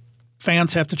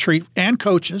 Fans have to treat, and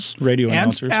coaches, radio and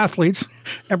announcers, athletes.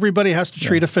 Everybody has to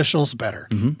treat officials better,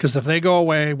 because if they go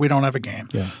away, we don't have a game.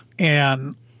 Yeah.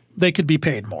 And they could be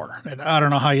paid more. And I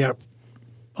don't know how you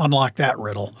unlock that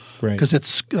riddle, because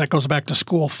that goes back to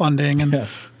school funding. And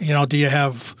do you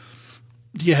have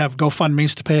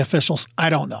GoFundMe's to pay officials? I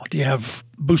don't know. Do you have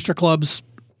booster clubs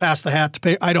pass the hat to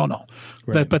pay? I don't know.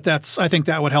 Right. But I think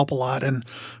that would help a lot.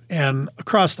 And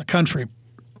across the country,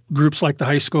 groups like the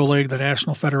High School League, the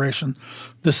National Federation,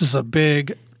 this is a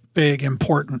big,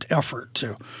 important effort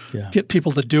to get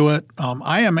people to do it.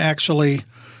 I've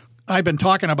been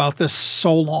talking about this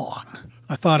so long.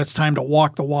 I thought it's time to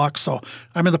walk the walk. So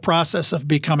I'm in the process of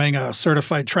becoming a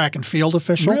certified track and field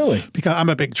official. Really? Because I'm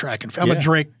a big track and field. I'm a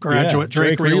Drake graduate,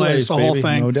 Drake relays, the whole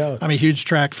thing. No doubt. I'm a huge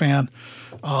track fan.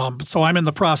 So I'm in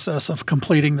the process of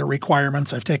completing the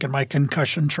requirements. I've taken my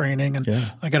concussion training,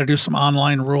 and I got to do some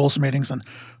online rules meetings. And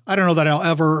I don't know that I'll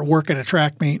ever work at a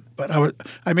track meet, but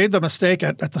I made the mistake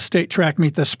at the state track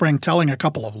meet this spring telling a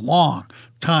couple of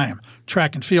long-time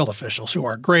track and field officials who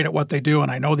are great at what they do, and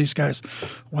I know these guys.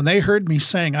 When they heard me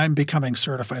saying I'm becoming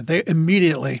certified, they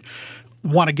immediately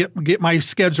want to get my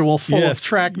schedule full of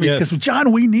track meets, because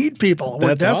John, we need people.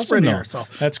 We're desperate here. So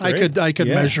that's great. I could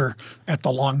measure at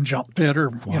the long jump pit or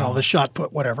the shot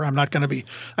put, whatever. I'm not going to be.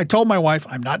 I told my wife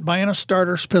I'm not buying a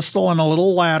starter's pistol and a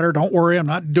little ladder. Don't worry, I'm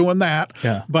not doing that.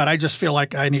 Yeah. But I just feel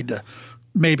like I need to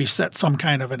maybe set some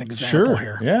kind of an example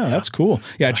here. Yeah, that's cool.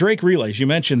 Yeah, Drake relays. You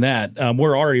mentioned that.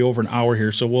 We're already over an hour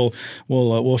here, so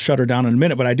we'll shut her down in a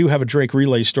minute. But I do have a Drake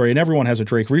relay story, and everyone has a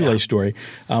Drake relay story.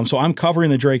 So I'm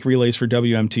covering the Drake relays for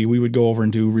WMT. We would go over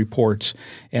and do reports.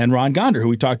 And Ron Gonder, who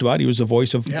we talked about, he was the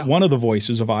voice of one of the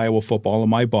voices of Iowa football and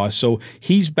my boss. So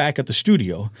he's back at the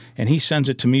studio, and he sends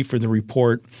it to me for the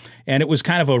report. And it was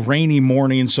kind of a rainy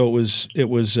morning, so it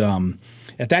was.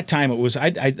 At that time, it was,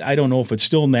 I don't know if it's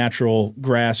still natural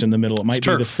grass in the middle. It might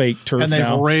be the fake turf. And they've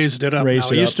now. raised it up now.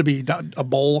 It used to be a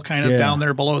bowl kind of down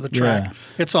there below the track. Yeah.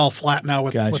 It's all flat now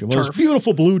with turf. Well, it's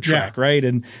beautiful blue track, right?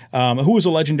 And who was a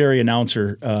legendary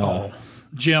announcer?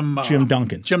 Jim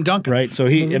Duncan. Jim Duncan. Right. So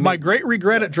my great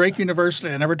regret at Drake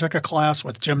University, I never took a class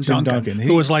with Jim Duncan.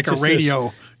 Who was like a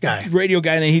radio guy.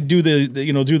 And he'd do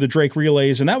the Drake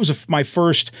relays, and that was my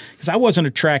first, because I wasn't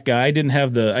a track guy. I didn't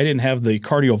have the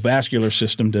cardiovascular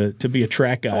system to be a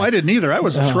track guy. Oh, I didn't either. I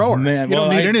was a thrower. Man, you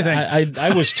don't need anything.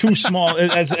 I was too small.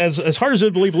 As hard as I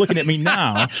believe looking at me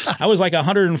now, I was like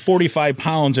 145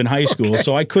 pounds in high school,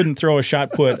 so I couldn't throw a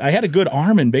shot put. I had a good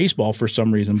arm in baseball for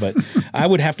some reason, but I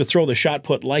would have to throw the shot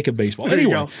put like a baseball. There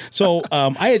anyway, so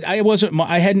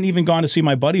I hadn't even gone to see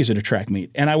my buddies at a track meet,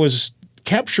 and I was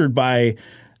captured by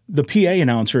the PA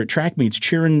announcer at track meets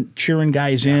cheering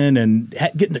guys in and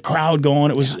getting the crowd going.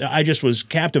 It was I just was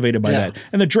captivated by that.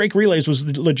 And the Drake relays was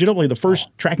legitimately the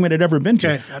first track meet I'd ever been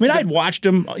to. Okay, I'd watched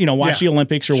them, watch the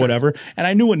Olympics or whatever, and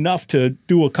I knew enough to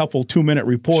do a couple 2-minute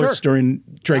reports during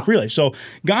Drake relays. So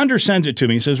Gonder sends it to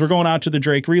me. He says, we're going out to the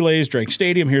Drake relays, Drake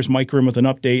Stadium. Here's Mike Grimm with an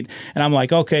update. And I'm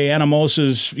like, okay,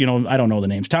 Anamosa's, I don't know the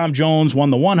names. Tom Jones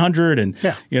won the 100, and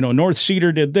North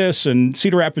Cedar did this, and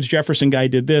Cedar Rapids Jefferson guy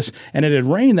did this, and it had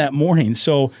rained that morning.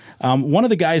 So one of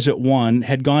the guys that won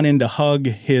had gone in to hug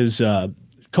his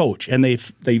coach, and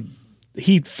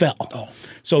he fell.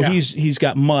 So he's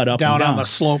got mud up down and down on the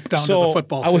slope down to the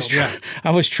football field.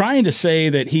 I was trying to say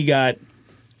that he got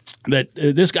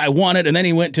this guy won it, and then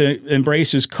he went to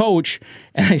embrace his coach,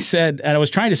 and I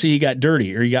was trying to say he got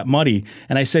dirty or he got muddy,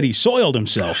 and I said he soiled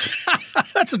himself.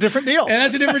 That's a different deal. And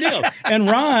that's a different deal. And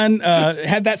Ron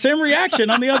had that same reaction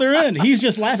on the other end. He's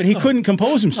just laughing. He couldn't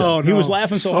compose himself. Oh, no. He was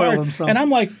laughing so hard. Himself. And I'm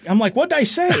like, what did I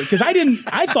say? Because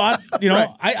I thought, Right.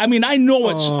 I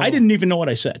know I didn't even know what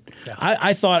I said. Yeah.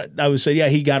 I thought I would say,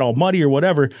 he got all muddy or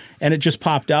whatever, and it just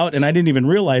popped out, and I didn't even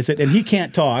realize it. And he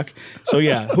can't talk. So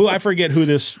I forget who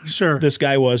this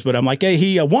guy was, but I'm like, hey,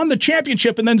 he won the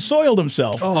championship and then soiled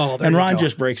himself. Oh, there and you Ron go.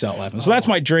 just breaks out laughing. So that's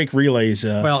my Drake relays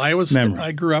memory.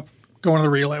 I grew up going to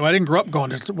the relay. Well, I didn't grow up going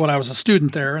to when I was a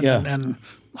student there, and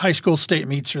high school state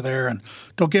meets are there. And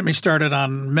don't get me started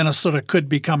on Minnesota could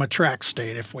become a track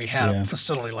state if we had a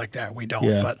facility like that. We don't.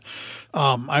 Yeah. But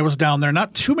I was down there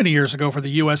not too many years ago for the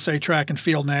USA Track and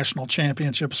Field National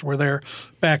Championships. We're there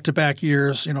back-to-back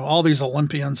years. All these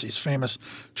Olympians, these famous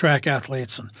track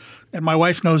athletes. And my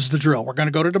wife knows the drill. We're going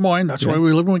to go to Des Moines. That's where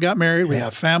we lived when we got married. We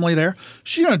have family there.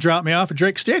 She's going to drop me off at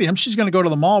Drake Stadium. She's going to go to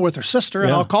the mall with her sister,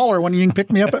 and I'll call her when you can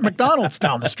pick me up at McDonald's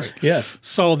down the street. Yes.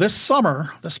 So this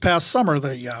past summer,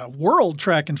 the World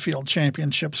Track and Field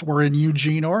Championships were in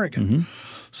Eugene, Oregon. Mm-hmm.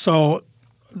 So,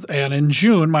 and in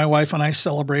June, my wife and I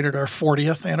celebrated our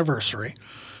 40th anniversary.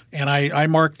 And I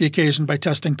marked the occasion by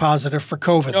testing positive for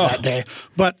COVID that day.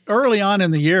 But early on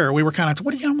in the year, we were kind of,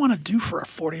 what do you want to do for our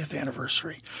 40th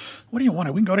anniversary? What do you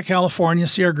want? We can go to California,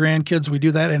 see our grandkids. We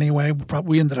do that anyway.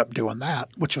 We ended up doing that,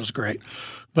 which was great.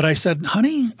 But I said,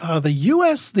 honey,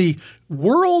 the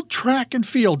World Track and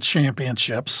Field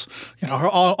Championships,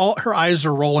 her eyes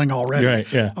are rolling already,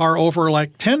 are over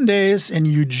like 10 days in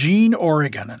Eugene,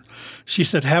 Oregon. And she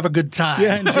said, have a good time.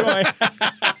 Yeah, enjoy.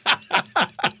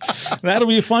 That'll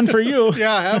be fun for you.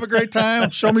 Yeah, have a great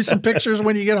time. Show me some pictures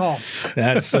when you get home.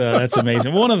 That's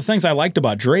amazing. One of the things I liked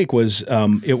about Drake was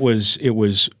it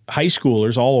was high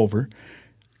schoolers all over,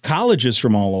 colleges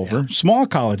from all over, small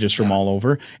colleges from all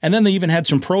over, and then they even had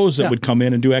some pros that would come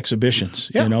in and do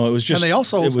exhibitions. Yeah. It was just. And they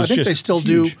also, I think they still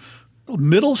huge. do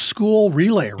middle school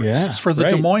relay races for the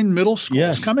Des Moines middle schools.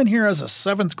 Yes. Come in here as a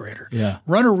 7th grader. Yeah.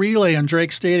 Run a relay in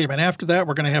Drake Stadium, and after that,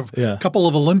 we're going to have a couple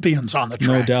of Olympians on the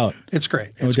track. No doubt. It's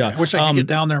great. No doubt. I wish I could get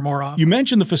down there more often. You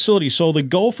mentioned the facility. So the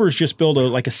Gophers just built a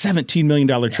 $17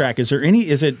 million track. Is there any?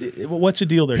 What's the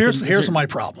deal there? Here's my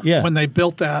problem. Yeah. When they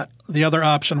built that, the other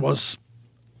option was,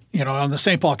 on the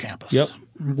St. Paul campus. Yep.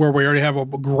 Where we already have a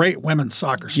great women's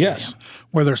soccer stadium,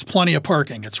 where there's plenty of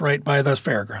parking. It's right by the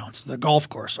fairgrounds, the golf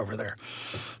course over there.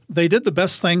 They did the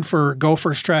best thing for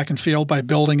Gophers Track and Field by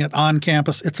building it on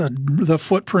campus. The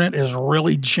footprint is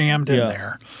really jammed in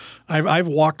there. I've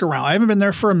walked around. I haven't been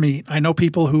there for a meet. I know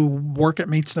people who work at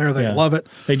meets there. They love it.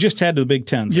 They just had the Big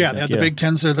Tens. Yeah, they had the Big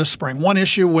Tens there this spring. One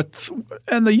issue they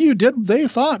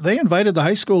invited the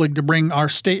high school league to bring our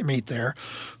state meet there.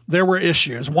 There were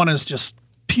issues. One is just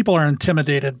people are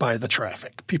intimidated by the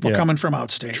traffic. People coming from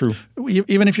outstate. True.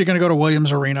 Even if you're going to go to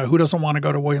Williams Arena, who doesn't want to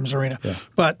go to Williams Arena? Yeah.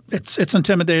 But it's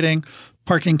intimidating.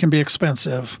 Parking can be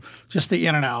expensive. Just the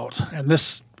in and out. And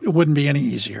it wouldn't be any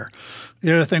easier.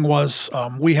 The other thing was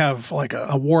we have like a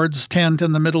awards tent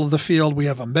in the middle of the field. We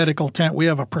have a medical tent. We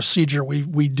have a procedure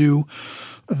we do.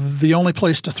 The only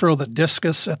place to throw the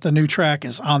discus at the new track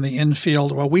is on the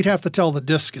infield. Well, we'd have to tell the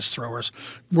discus throwers,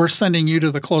 we're sending you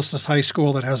to the closest high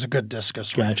school that has a good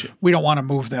discus. Gotcha. We don't want to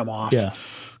move them off. Yeah.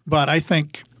 But I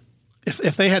think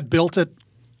if they had built it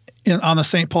on the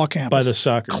St. Paul campus, by the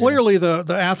soccer, clearly the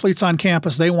athletes on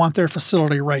campus, they want their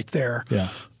facility right there. Yeah.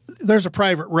 There's a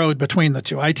private road between the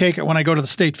two. I take it when I go to the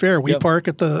state fair. We park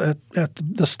at the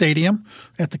stadium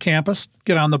at the campus,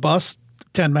 get on the bus,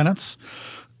 10 minutes.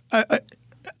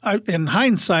 In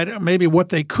hindsight, maybe what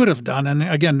they could have done, and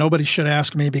again, nobody should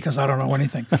ask me because I don't know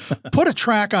anything, put a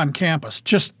track on campus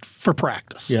just for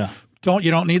practice. Yeah.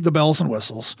 You don't need the bells and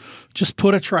whistles. Just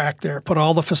put a track there, put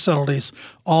all the facilities,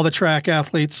 all the track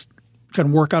athletes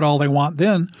can work out all they want.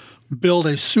 Then build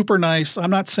a super nice, I'm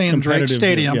not saying Drake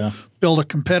Stadium, build a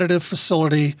competitive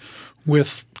facility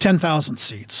with 10,000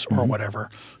 seats or whatever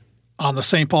on the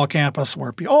St. Paul campus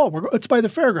where it's by the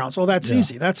fairgrounds. Oh, that's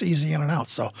easy. That's easy in and out.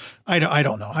 So I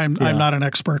don't know. I'm not an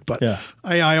expert, but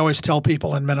I always tell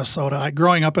people in Minnesota,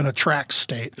 growing up in a track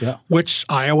state, which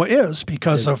Iowa is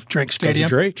because of Drake Stadium.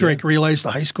 Drake relays,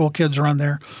 the high school kids run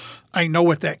there. I know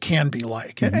what that can be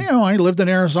like. And, I lived in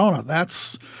Arizona.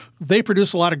 They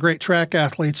produce a lot of great track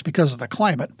athletes because of the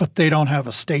climate, but they don't have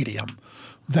a stadium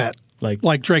that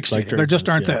like Drake Stadium. There just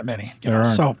aren't that many.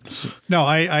 So, no,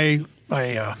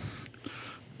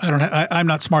 I'm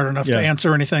not smart enough to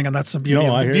answer anything, and that's the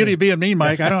beauty of being me,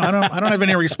 Mike. I don't have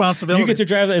any responsibility. You get to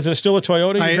drive that. Is it still a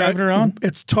Toyota you're driving around?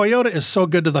 Toyota is so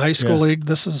good to the high school league.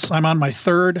 I'm on my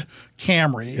 3rd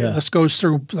Camry. Yeah. This goes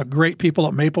through the great people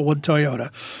at Maplewood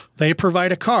Toyota. They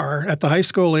provide a car at the high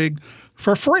school league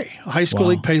for free. The high school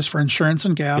league pays for insurance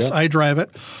and gas. I drive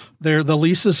it. The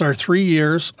leases are 3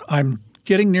 years. I'm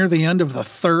getting near the end of the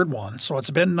 3rd one, so it's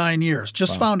been 9 years.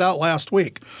 Just found out last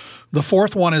week. The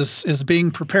 4th one is being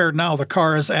prepared now. The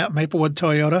car is at Maplewood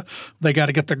Toyota. They got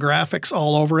to get the graphics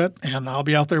all over it, and I'll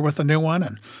be out there with the new one,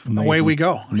 and away we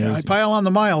go. Yeah, I pile on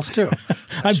the miles, too.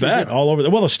 I bet, all over.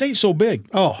 Well, the state's so big.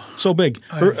 Oh. So big.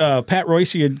 Pat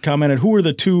Royce had commented, who are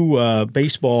the 2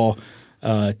 baseball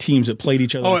teams that played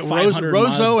each other. Oh, like at 500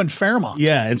 Roseau miles. and Fairmont.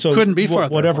 Yeah, and so couldn't be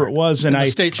farther whatever apart it was, and in the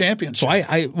state championship. So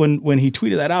I when he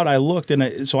tweeted that out, I looked,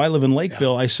 and so I live in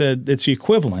Lakeville. I said it's the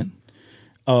equivalent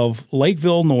of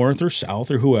Lakeville North or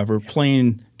South or whoever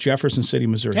playing Jefferson City,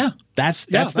 Missouri. Yeah. That's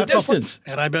the distance.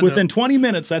 And I've been within 20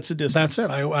 minutes. That's the distance.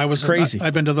 That's it. I was crazy.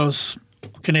 I've been to those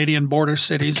Canadian border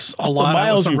cities a lot. I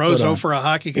miles was in you put Roseau on. for a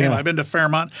hockey game. Yeah. I've been to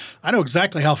Fairmont. I know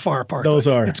exactly how far apart Those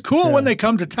are. It's cool when they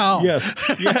come to town. Yes,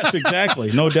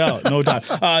 exactly. No doubt.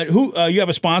 You have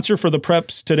a sponsor for the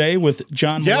preps today with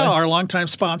John Yeah, Millay? our longtime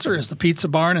sponsor is the Pizza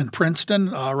Barn in Princeton,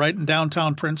 right in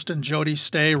downtown Princeton. Jody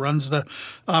Stay runs the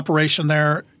operation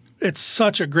there. It's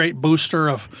such a great booster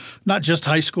of not just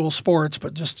high school sports,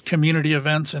 but just community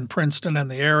events in Princeton and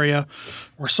the area.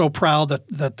 We're so proud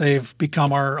that they've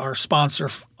become our sponsor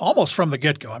almost from the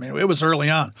get-go. I mean, it was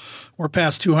early on. We're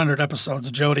past 200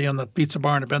 episodes. Jody and the Pizza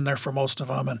Barn have been there for most of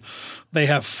them. And they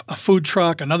have a food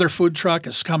truck. Another food truck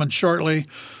is coming shortly.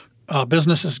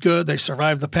 Business is good. They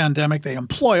survived the pandemic. They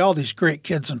employ all these great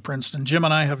kids in Princeton. Jim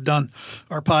and I have done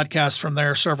our podcast from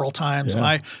there several times. Yeah.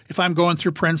 And if I'm going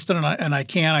through Princeton and I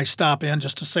can, I stop in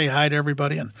just to say hi to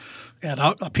everybody. And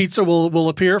a pizza will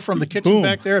appear from the kitchen Boom.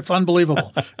 back there. It's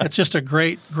unbelievable. It's just a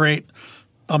great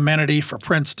amenity for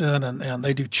Princeton. And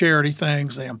they do charity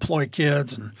things. They employ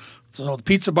kids. And so the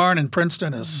Pizza Barn in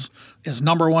Princeton is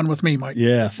number one with me, Mike.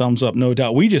 Yeah, thumbs up, no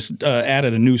doubt. We just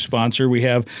added a new sponsor. We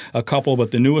have a couple, but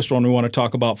the newest one we want to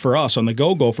talk about for us on the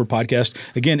Go Gopher podcast,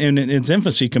 again, in its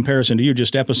infancy comparison to you,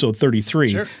 just episode 33.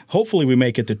 Sure. Hopefully we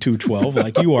make it to 212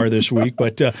 like you are this week.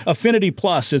 But Affinity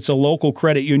Plus, it's a local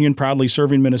credit union proudly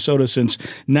serving Minnesota since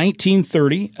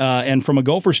 1930. And from a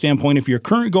Gopher standpoint, if you're a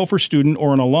current Gopher student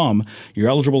or an alum, you're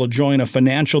eligible to join a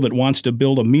financial that wants to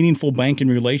build a meaningful banking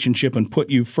relationship and put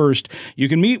you first. You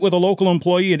can meet with a local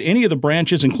employee at any of the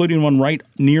branches, including one right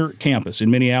near campus in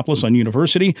Minneapolis on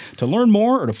University. To learn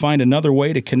more or to find another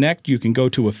way to connect, you can go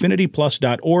to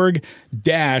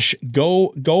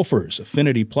affinityplus.org/go Gophers.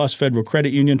 Affinity Plus Federal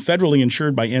Credit Union, federally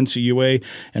insured by NCUA,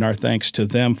 and our thanks to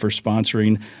them for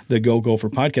sponsoring the Go Gopher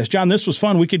podcast. John, this was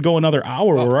fun. We could go another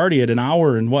hour. We're already at an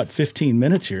hour and 15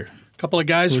 minutes here. Couple of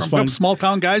guys from small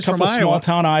town guys from Iowa. Small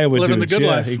town Iowa living dudes. the good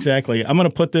life. Exactly. I'm going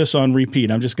to put this on repeat.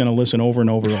 I'm just going to listen over and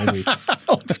over all week.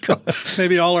 Let's go.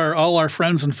 Maybe all our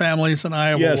friends and families in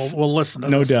Iowa will listen to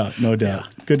this. No doubt.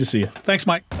 Yeah. Good to see you. Thanks,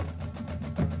 Mike.